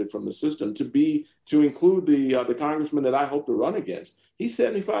benefited from the system to include the congressman that I hope to run against. He's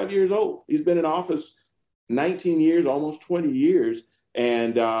 75 years old. He's been in office 19 years, almost 20 years.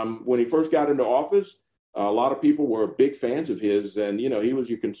 And when he first got into office, a lot of people were big fans of his. And, he was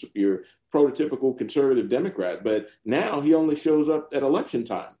your prototypical conservative Democrat. But now he only shows up at election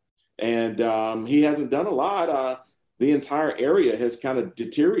time. And he hasn't done a lot. The entire area has kind of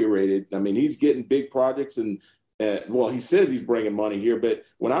deteriorated. I mean, he's getting big projects and he says he's bringing money here, but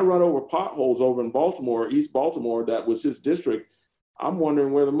when I run over potholes over in Baltimore, East Baltimore, that was his district, I'm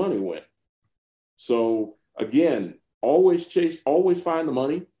wondering where the money went. So again, always find the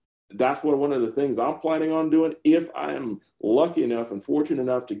money. That's one of the things I'm planning on doing if I am lucky enough and fortunate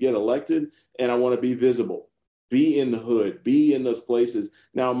enough to get elected, and I want to be visible, be in the hood, be in those places.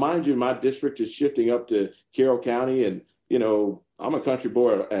 Now, mind you, my district is shifting up to Carroll County, and, I'm a country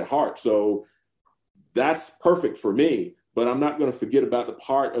boy at heart. So that's perfect for me, but I'm not going to forget about the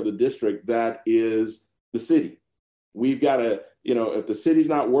part of the district that is the city. We've got to, if the city's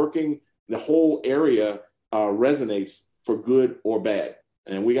not working, the whole area resonates for good or bad.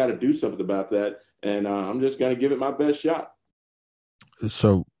 And we got to do something about that. And I'm just going to give it my best shot.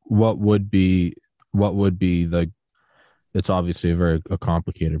 So what would be it's obviously a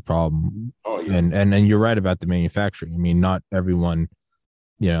complicated problem. Oh, yeah. And you're right about the manufacturing. I mean, not everyone,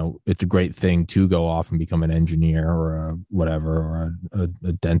 it's a great thing to go off and become an engineer or a whatever, or a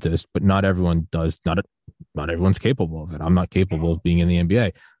dentist, but not everyone does. Not everyone's capable of it. I'm not capable of being in the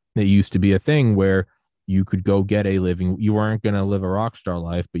NBA. It used to be a thing where you could go get a living. You weren't going to live a rock star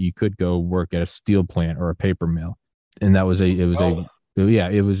life, but you could go work at a steel plant or a paper mill. And that was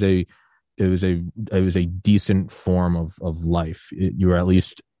a decent form of life. You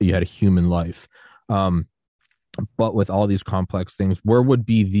had a human life. But with all these complex things, where would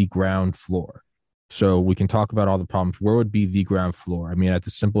be the ground floor? So we can talk about all the problems. Where would be the ground floor? I mean, at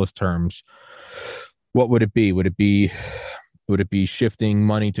the simplest terms, what would it be? Would it be shifting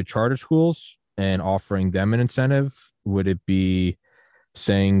money to charter schools and offering them an incentive? Would it be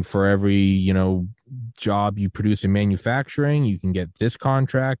saying for every, job you produce in manufacturing, you can get this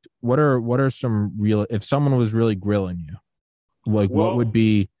contract? What are some real, if someone was really grilling you, what would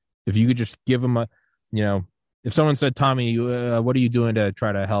be, if you could just give them if someone said, Tommy, what are you doing to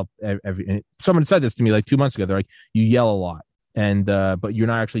try to help someone said this to me like 2 months ago. They're like, you yell a lot and, but you're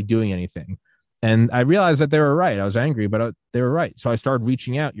not actually doing anything. And I realized that they were right. I was angry, but they were right. So I started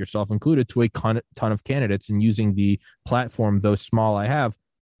reaching out, yourself included, to a ton of candidates and using the platform, though small, I have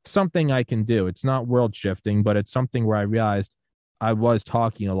something I can do. It's not world shifting, but it's something where I realized I was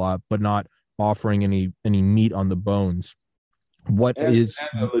talking a lot, but not offering any meat on the bones. What is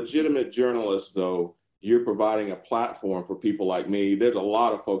As a legitimate journalist, though, you're providing a platform for people like me. There's a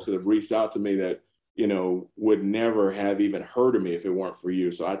lot of folks that have reached out to me that, would never have even heard of me if it weren't for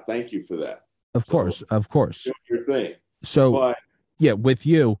you. So I thank you for that. Of course, of course. Do your thing. So, But yeah, with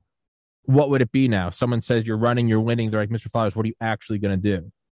you, what would it be now? Someone says you're running, you're winning. They're like, Mr. Flowers, what are you actually going to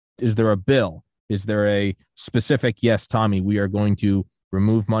do? Is there a bill? Is there a specific, yes, Tommy, we are going to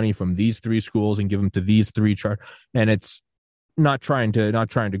remove money from these three schools and give them to these three and it's not trying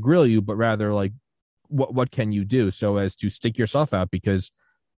to grill you, but rather like what can you do so as to stick yourself out? Because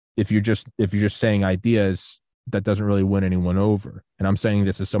if you're just saying ideas, that doesn't really win anyone over. And I'm saying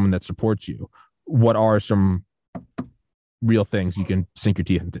this as someone that supports you. What are some real things you can sink your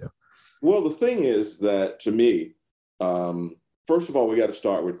teeth into? Well, the thing is that to me, first of all, we got to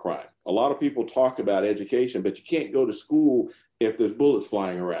start with crime. A lot of people talk about education, but you can't go to school if there's bullets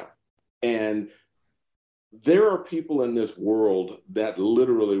flying around. And there are people in this world that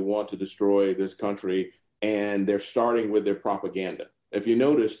literally want to destroy this country, and they're starting with their propaganda. If you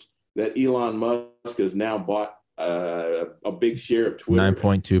noticed that Elon Musk has now bought a big share of Twitter,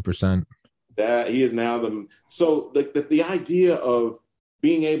 9.2%. That he is now the idea of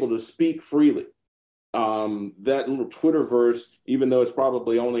being able to speak freely. That little Twitterverse, even though it's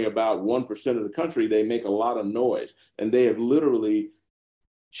probably only about 1% of the country, they make a lot of noise, and they have literally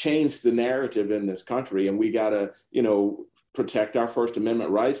changed the narrative in this country. And we got to, protect our First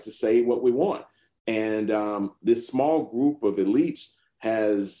Amendment rights to say what we want. And this small group of elites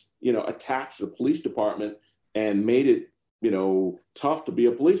has, attacked the police department and made it, tough to be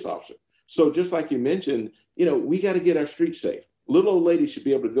a police officer. So just like you mentioned, we got to get our streets safe. Little old lady should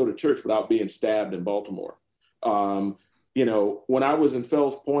be able to go to church without being stabbed in Baltimore. When I was in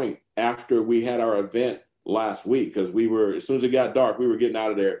Fells Point after we had our event last week, because as soon as it got dark, we were getting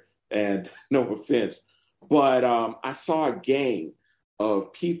out of there, and no offense, but I saw a gang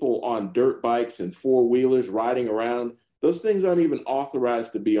of people on dirt bikes and four-wheelers riding around. Those things aren't even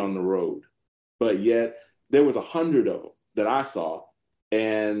authorized to be on the road, but yet there was 100 of them that I saw,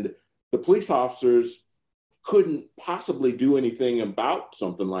 and the police officers couldn't possibly do anything about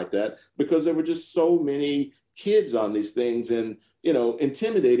something like that because there were just so many kids on these things and,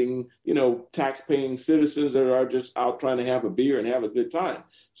 intimidating, tax-paying citizens that are just out trying to have a beer and have a good time.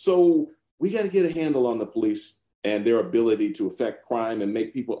 So we got to get a handle on the police and their ability to affect crime and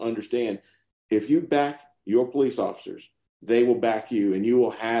make people understand if you back your police officers, they will back you, and you will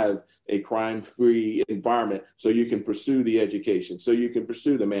have a crime-free environment so you can pursue the education, so you can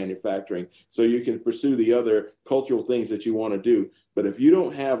pursue the manufacturing, so you can pursue the other cultural things that you want to do. But if you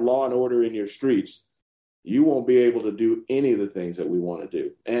don't have law and order in your streets, you won't be able to do any of the things that we want to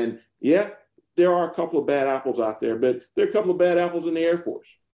do. And yeah, there are a couple of bad apples out there, but there are a couple of bad apples in the Air Force.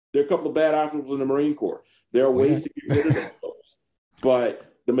 There are a couple of bad apples in the Marine Corps. There are ways to get rid of those folks. But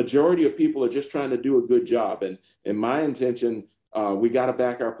the majority of people are just trying to do a good job. And in my intention, we got to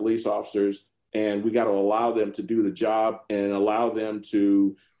back our police officers, and we got to allow them to do the job and allow them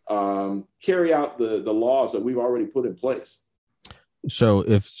to carry out the laws that we've already put in place.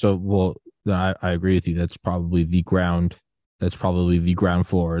 I agree with you. That's probably the ground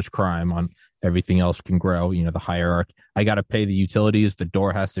floor is crime. On everything else can grow. The hierarchy. I got to pay the utilities. The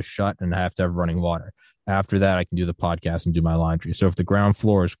door has to shut, and I have to have running water. After that, I can do the podcast and do my laundry. So if the ground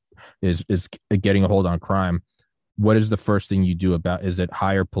floor is getting a hold on crime, what is the first thing you do about? Is it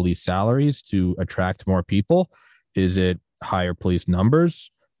higher police salaries to attract more people? Is it higher police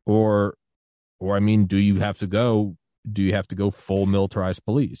numbers, or do you have to go full militarized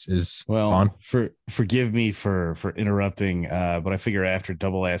police? Forgive me for interrupting, but I figure after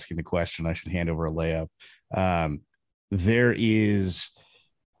double asking the question, I should hand over a layup. There is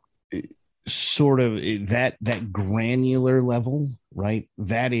sort of that granular level, right?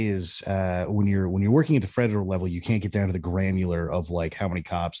 That is when you're working at the federal level, you can't get down to the granular of like how many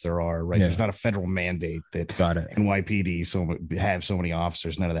cops there are, right? Yeah. There's not a federal mandate that NYPD have so many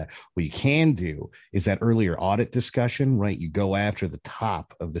officers, none of that. What you can do is that earlier audit discussion, right? You go after the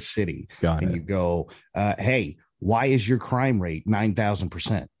top of the city you go, hey, why is your crime rate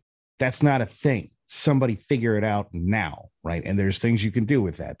 9,000%? That's not a thing. Somebody figure it out now, right? And there's things you can do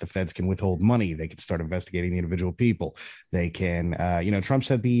with that. The feds can withhold money. They can start investigating the individual people. They can, Trump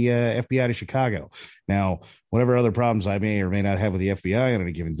sent the FBI to Chicago. Now, whatever other problems I may or may not have with the FBI on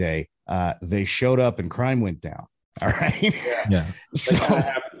any given day, they showed up and crime went down. All right. Yeah. So,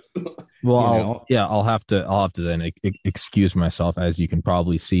 I'll have to then excuse myself, as you can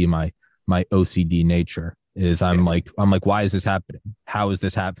probably see my OCD nature. I'm like, why is this happening? How is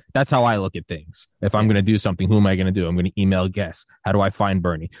this happening? That's how I look at things. If I'm going to do something, who am I going to do? I'm going to email guests. How do I find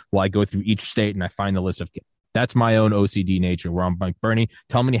Berney? Well, I go through each state and I find the list of. That's my own OCD nature where I'm like, Berney,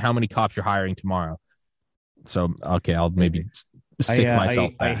 tell me how many cops you're hiring tomorrow. So, okay, I'll maybe sick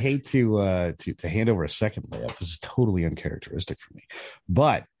myself. I hate to hand over a second layup. This is totally uncharacteristic for me,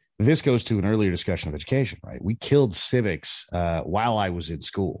 but this goes to an earlier discussion of education, right? We killed civics while I was in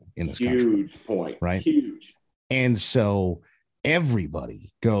school in this country. Huge point, right? Huge. And so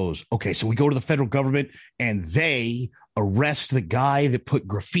everybody goes, okay, so we go to the federal government and they arrest the guy that put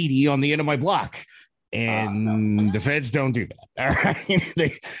graffiti on the end of my block. And the feds don't do that. All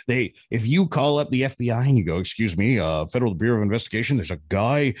right. They if you call up the FBI and you go, excuse me, Federal Bureau of Investigation, there's a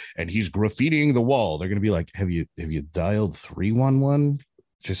guy and he's graffitiing the wall. They're gonna be like, have you dialed 311?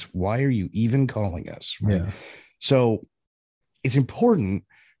 Just why are you even calling us? Right. Yeah. So it's important,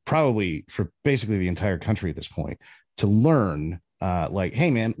 probably for basically the entire country at this point, to learn like,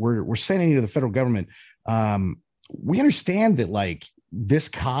 hey man, we're sending you to the federal government. We understand that like this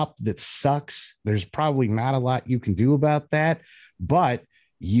cop that sucks, there's probably not a lot you can do about that, but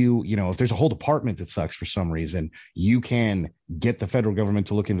you know, if there's a whole department that sucks for some reason, you can get the federal government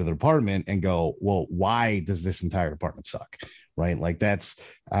to look into the department and go, well, why does this entire department suck? Right. Like that's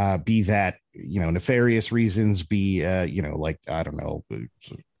be that, you know, nefarious reasons, be, you know, like, I don't know,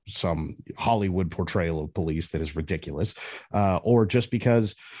 some Hollywood portrayal of police that is ridiculous, or just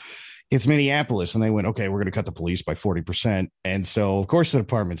because it's Minneapolis and they went, okay, we're going to cut the police by 40%. And so, of course, the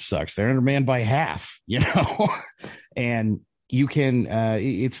department sucks. They're undermanned by half, you know, and you can,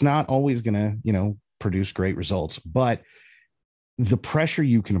 it's not always going to, you know, produce great results, but the pressure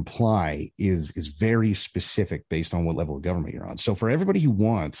you can apply is very specific based on what level of government you're on. So for everybody who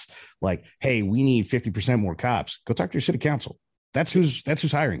wants like, hey, we need 50% more cops, go talk to your city council. That's who's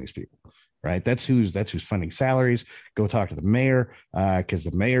hiring these people. Right. That's who's funding salaries. Go talk to the mayor, because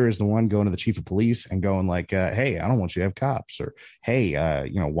the mayor is the one going to the chief of police and going like, hey, I don't want you to have cops, or hey,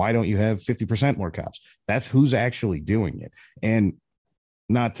 you know, why don't you have 50% more cops? That's who's actually doing it. And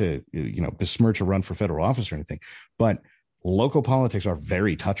not to, you know, besmirch a run for federal office or anything, but local politics are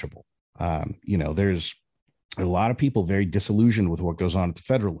very touchable. You know, there's a lot of people very disillusioned with what goes on at the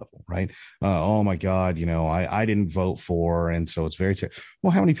federal level, right? Oh my God, you know, I didn't vote for, and so it's very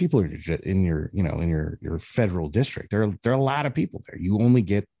well. How many people are in your, you know, in your federal district? There are a lot of people there. You only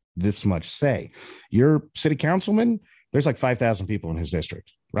get this much say. Your city councilman, there's like 5,000 people in his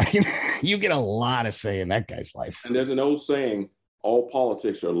district, right? You get a lot of say in that guy's life. And there's an old saying: all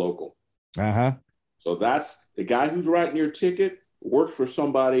politics are local. So that's the guy who's writing your ticket works for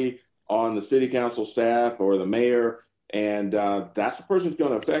somebody on the city council staff or the mayor, and that's the person who's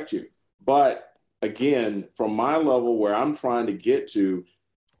going to affect you. But again, from my level where I'm trying to get to,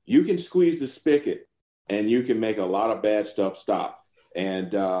 you can squeeze the spigot and you can make a lot of bad stuff stop.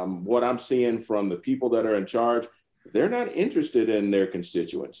 And what I'm seeing from the people that are in charge, they're not interested in their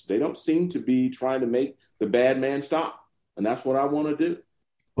constituents. They don't seem to be trying to make the bad man stop. And that's what I want to do.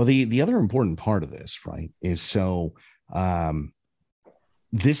 Well, the other important part of this, right, is so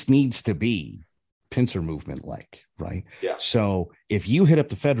this needs to be pincer movement like, right? Yeah. So if you hit up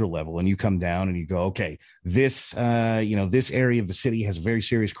the federal level and you come down and you go, okay, this, you know, this area of the city has a very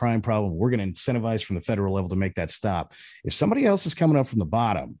serious crime problem. We're going to incentivize from the federal level to make that stop. If somebody else is coming up from the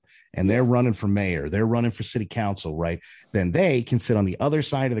bottom and they're running for mayor, they're running for city council, right? Then they can sit on the other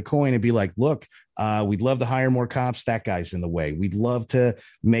side of the coin and be like, look, we'd love to hire more cops. That guy's in the way. We'd love to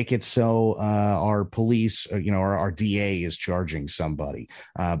make it so our police, you know, our DA is charging somebody,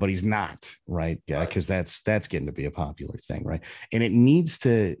 but he's not, right? Because that's getting to be a popular thing, right? And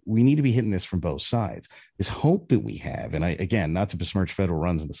we need to be hitting this from both sides. This hope that we have, and again, not to besmirch federal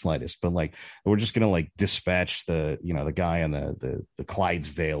runs in the slightest, but like we're just gonna like dispatch the guy on the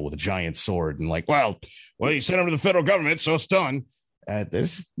Clydesdale with a giant sword and like, well, you sent him to the federal government, so it's done.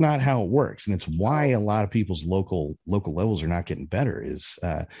 This is not how it works, and it's why a lot of people's local levels are not getting better. Is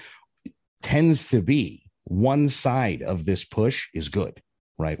tends to be one side of this push is good,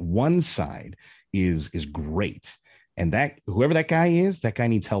 right? One side is great, and that whoever that guy is, that guy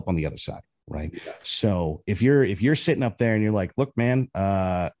needs help on the other side, right? Yeah. So if you're sitting up there and you're like, look, man,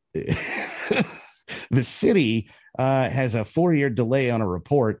 the city has a 4-year delay on a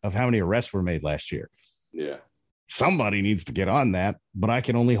report of how many arrests were made last year. Yeah. Somebody needs to get on that, but I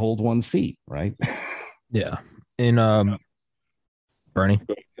can only hold one seat, right? Yeah. In Berney,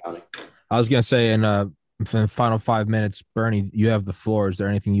 I was gonna say in the final 5 minutes, Berney, you have the floor. Is there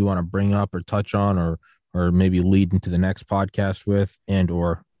anything you want to bring up or touch on, or maybe lead into the next podcast with, and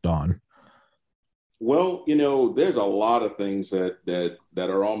or Dawn? Well, you know, there's a lot of things that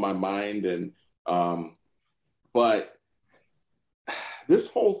are on my mind, and But this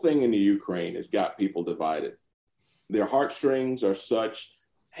whole thing in the Ukraine has got people divided. Their heartstrings are such,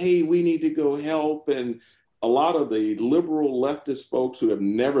 hey, we need to go help. And a lot of the liberal leftist folks who have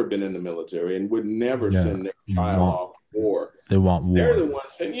never been in the military and would never send their child off to war. They want war. They're the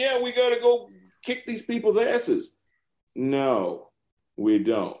ones saying, yeah, we got to go kick these people's asses. No, we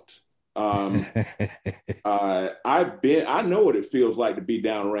don't. I know what it feels like to be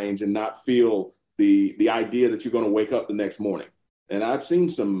downrange and not feel the idea that you're going to wake up the next morning. And I've seen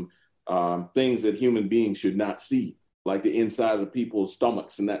some things that human beings should not see, like the inside of people's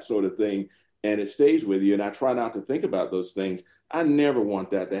stomachs and that sort of thing. And it stays with you. And I try not to think about those things. I never want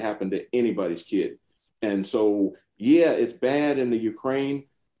that to happen to anybody's kid. And so, yeah, it's bad in the Ukraine,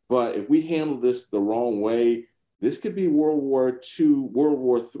 but if we handle this the wrong way, this could be World War II, World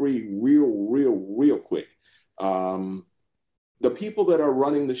War III real quick. The people that are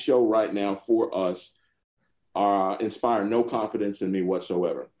running the show right now for us inspire no confidence in me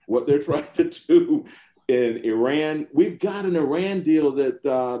whatsoever. What they're trying to do in Iran, we've got an Iran deal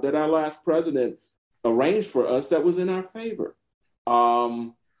that our last president arranged for us that was in our favor.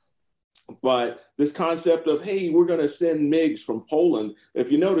 But this concept of, hey, we're going to send MiGs from Poland.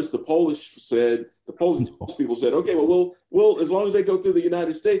 If you notice, the Polish people said, okay, well, as long as they go through the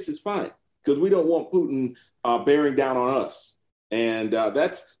United States, it's fine, because we don't want Putin bearing down on us. And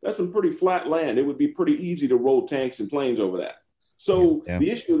that's some pretty flat land. It would be pretty easy to roll tanks and planes over that. So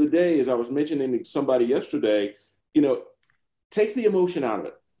the issue of the day, as I was mentioning to somebody yesterday, take the emotion out of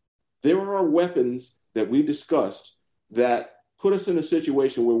it. There are weapons that we discussed that put us in a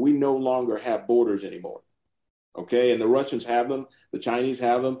situation where we no longer have borders anymore. Okay. And the Russians have them. The Chinese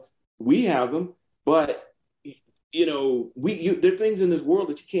have them. We have them. But, there are things in this world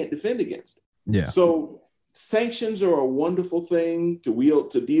that you can't defend against. Yeah. So sanctions are a wonderful thing to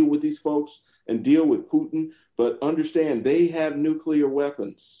deal with these folks and deal with Putin, but understand they have nuclear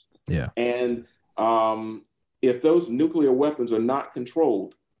weapons. Yeah. And if those nuclear weapons are not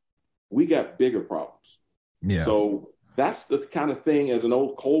controlled, we got bigger problems. Yeah. So that's the kind of thing, as an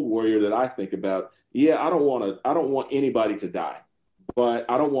old Cold Warrior, that I think about. Yeah, I don't want anybody to die, but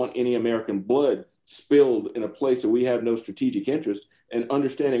I don't want any American blood spilled in a place where we have no strategic interest. And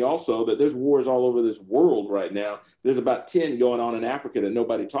understanding also that there's wars all over this world right now. There's about 10 going on in Africa that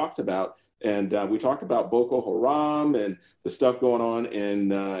nobody talked about. And we talked about Boko Haram and the stuff going on in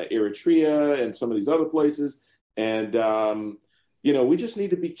Eritrea and some of these other places. And, we just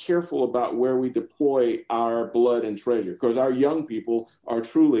need to be careful about where we deploy our blood and treasure, because our young people are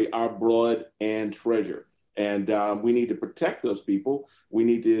truly our blood and treasure. And we need to protect those people. We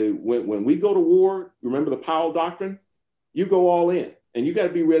need to, when we go to war, remember the Powell Doctrine? You go all in, and you got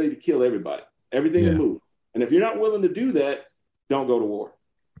to be ready to kill everybody, everything that moves. And if you're not willing to do that, don't go to war.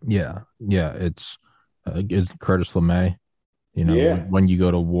 Yeah. Yeah. It's Curtis LeMay. When you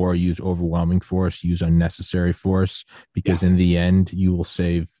go to war, use overwhelming force, use unnecessary force, because in the end, you will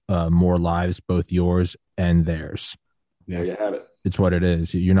save more lives, both yours and theirs. There you have it. It's what it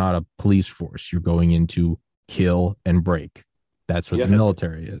is. You're not a police force. You're going in to kill and break. That's what the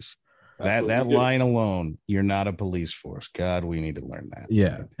military is. That line alone, you're not a police force. God, we need to learn that.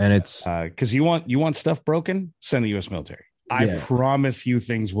 Yeah. And it's because you want stuff broken, send the U.S. military. I promise you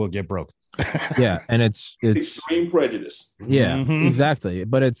things will get broken. Yeah. And it's extreme prejudice. Yeah, exactly.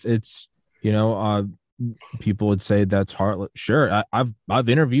 But it's people would say that's heartless. Sure. I've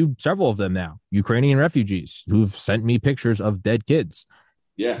interviewed several of them now, Ukrainian refugees who've sent me pictures of dead kids.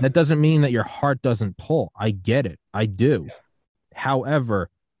 Yeah. That doesn't mean that your heart doesn't pull. I get it. I do. Yeah. However,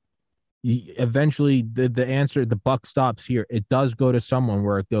 eventually the answer, the buck stops here. It does go to someone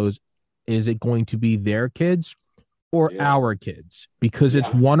where it goes, is it going to be their kids or our kids? Because it's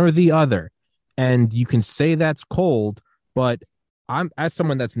one or the other. And you can say that's cold, but as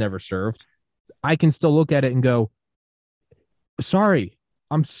someone that's never served, I can still look at it and go,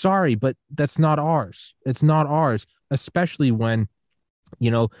 I'm sorry, but that's not ours. It's not ours, especially when,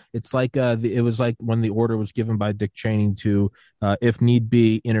 it's like it was like when the order was given by Dick Cheney to, if need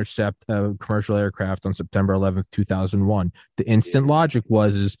be, intercept a commercial aircraft on September 11th, 2001. The instant logic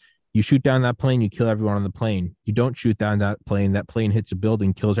is you shoot down that plane, you kill everyone on the plane. You don't shoot down that plane hits a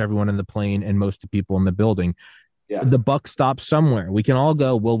building, kills everyone in the plane and most of the people in the building. Yeah. The buck stops somewhere. We can all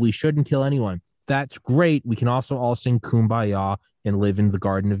go, well, we shouldn't kill anyone. That's great. We can also all sing Kumbaya and live in the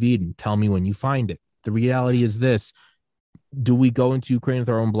Garden of Eden. Tell me when you find it. The reality is this. Do we go into Ukraine with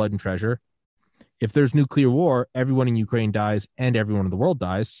our own blood and treasure? If there's nuclear war, everyone in Ukraine dies and everyone in the world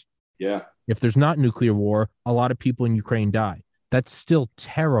dies. Yeah. If there's not nuclear war, a lot of people in Ukraine die. That's still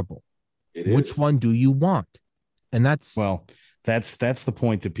terrible. Which one do you want? And that's That's the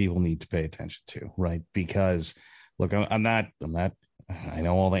point that people need to pay attention to, right? Because look, I'm not. I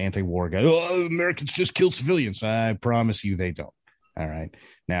know all the anti-war guys. Oh, Americans just kill civilians. I promise you, they don't. All right.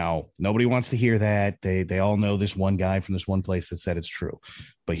 Now, nobody wants to hear that. They all know this one guy from this one place that said it's true.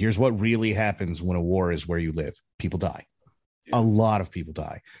 But here's what really happens when a war is where you live. People die. Yeah. A lot of people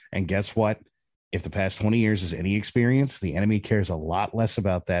die. And guess what? If the past 20 years is any experience, the enemy cares a lot less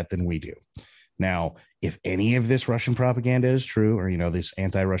about that than we do. Now, if any of this Russian propaganda is true, or, this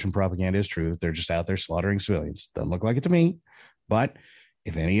anti-Russian propaganda is true, they're just out there slaughtering civilians. Doesn't look like it to me. But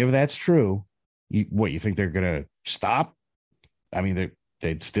if any of that's true, you think they're going to stop? I mean,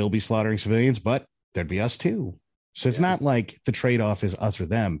 they'd still be slaughtering civilians, but there'd be us too. So it's not like the trade-off is us or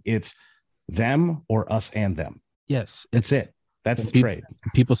them. It's them or us and them. Yes. That's it. That's the trade.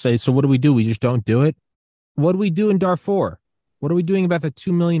 People say, so what do? We just don't do it? What do we do in Darfur? What are we doing about the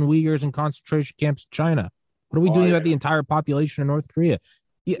 2 million Uyghurs in concentration camps in China? What are we doing about the entire population of North Korea?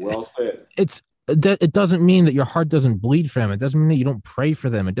 Well said. It doesn't mean that your heart doesn't bleed for them. It doesn't mean that you don't pray for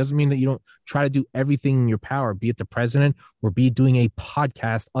them. It doesn't mean that you don't try to do everything in your power, be it the president or be it doing a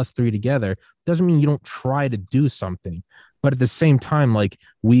podcast, us three together. It doesn't mean you don't try to do something. But at the same time, like,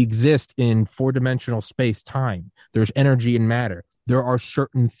 we exist in 4-dimensional space time. There's energy and matter. There are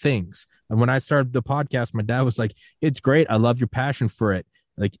certain things. And when I started the podcast, my dad was like, it's great. I love your passion for it.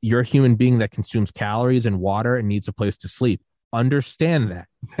 Like, you're a human being that consumes calories and water and needs a place to sleep. Understand that.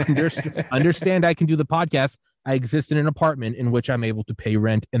 Understand I can do the podcast. I exist in an apartment in which I'm able to pay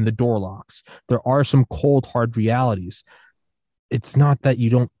rent and the door locks. There are some cold, hard realities. It's not that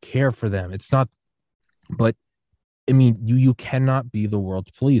you don't care for them. It's not, but I mean, you cannot be the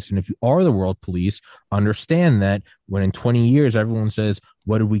world's police. And if you are the world police, understand that when in 20 years, everyone says,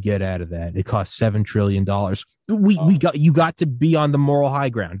 what did we get out of that? It cost $7 trillion. You got to be on the moral high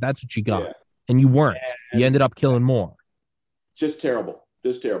ground. That's what you got. Yeah. And you weren't. You ended up killing more. Just terrible.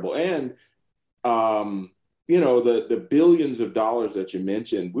 And, the billions of dollars that you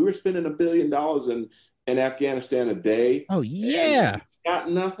mentioned, we were spending $1 billion in Afghanistan a day. Oh, yeah. Got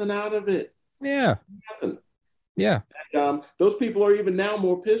nothing out of it. Yeah. Nothing. Yeah. And, those people are even now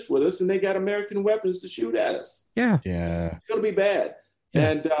more pissed with us, and they got American weapons to shoot at us. Yeah. Yeah. It's going to be bad. Yeah.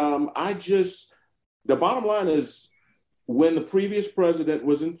 And the bottom line is, when the previous president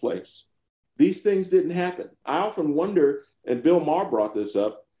was in place, these things didn't happen. I often wonder, and Bill Maher brought this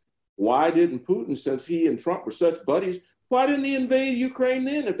up, why didn't Putin, since he and Trump were such buddies, why didn't he invade Ukraine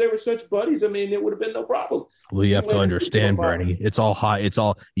then? If they were such buddies, I mean, it would have been no problem. Well, you have to understand, Berney. It's all high. It's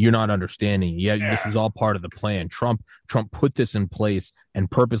all, you're not understanding. Yeah, this was all part of the plan. Trump put this in place and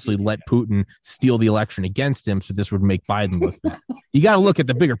purposely let Putin steal the election against him, so this would make Biden look bad. You got to look at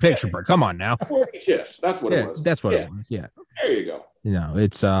the bigger picture, Bert. Come on now. Yes, that's what it was. That's what it was. Yeah. There you go.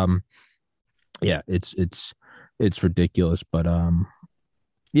 It's it's ridiculous, but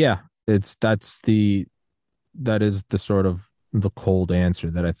that is the sort of the cold answer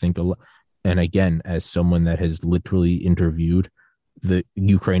that I think. And again, as someone that has literally interviewed the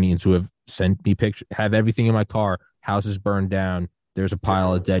Ukrainians who have sent me pictures, have everything in my car, houses burned down, there's a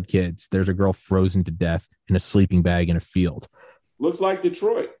pile of dead kids, there's a girl frozen to death in a sleeping bag in a field. Looks like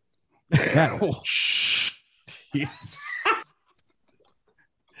Detroit. Yeah.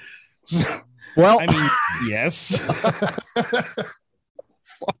 Well, I mean, yes.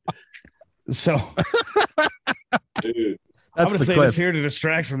 So, dude, I'm going to say this here to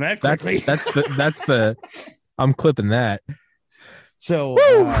distract from that quickly. That's the I'm clipping that. So,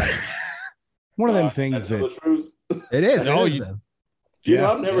 one of them things that the truth. It is.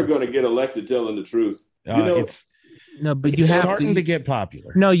 I'm never going to get elected telling the truth. It's but you have starting to get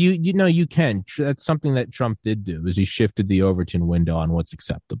popular. No, you can. That's something that Trump did do, is he shifted the Overton window on what's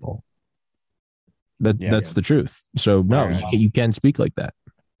acceptable. That's the truth. So you can speak like that.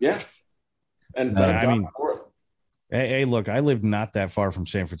 Yeah. And I mean, hey, look, I lived not that far from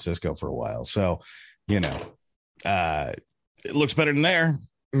San Francisco for a while, so it looks better than there.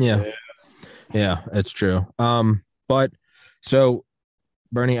 Yeah, it's true. But so,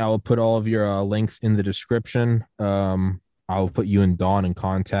 Berney, I will put all of your links in the description. I will put you and Dawn in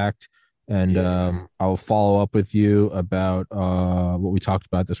contact, and I will follow up with you about what we talked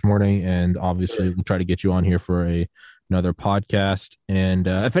about this morning, and obviously we'll try to get you on here for another podcast. And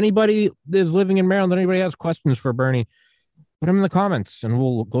if anybody is living in Maryland, anybody has questions for Berney, put them in the comments and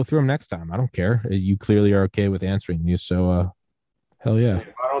we'll go through them next time. I don't care. You clearly are okay with answering these. So hell yeah.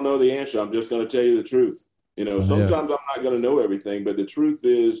 If I don't know the answer, I'm just going to tell you the truth. Sometimes I'm not going to know everything, but the truth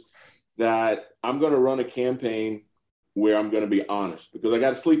is that I'm going to run a campaign where I'm going to be honest, because I got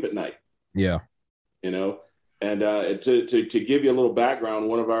to sleep at night. Yeah. And to give you a little background,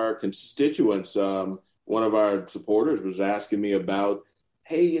 one of our constituents, one of our supporters was asking me about,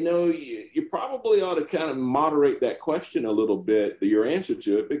 hey, you probably ought to kind of moderate that question a little bit, your answer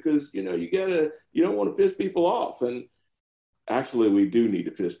to it, because you don't want to piss people off. And actually, we do need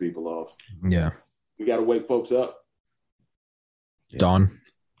to piss people off. Yeah. We got to wake folks up. Don,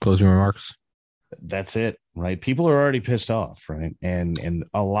 closing remarks. That's it, right? People are already pissed off, right? And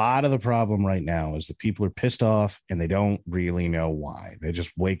a lot of the problem right now is that people are pissed off and they don't really know why. They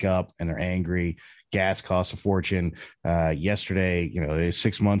just wake up and they're angry. Gas costs a fortune. Yesterday,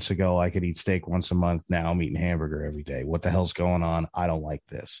 6 months ago, I could eat steak once a month. Now I'm eating hamburger every day. What the hell's going on? I don't like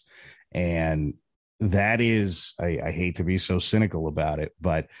this. And that is, I hate to be so cynical about it,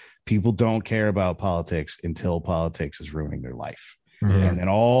 but people don't care about politics until politics is ruining their life. Mm-hmm. And then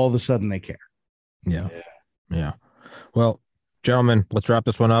all of a sudden they care. Yeah. Well, gentlemen, let's wrap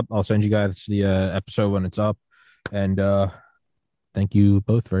this one up. I'll send you guys the episode when it's up. And thank you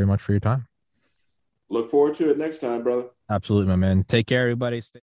both very much for your time. Look forward to it next time, brother. Absolutely, my man. Take care, everybody.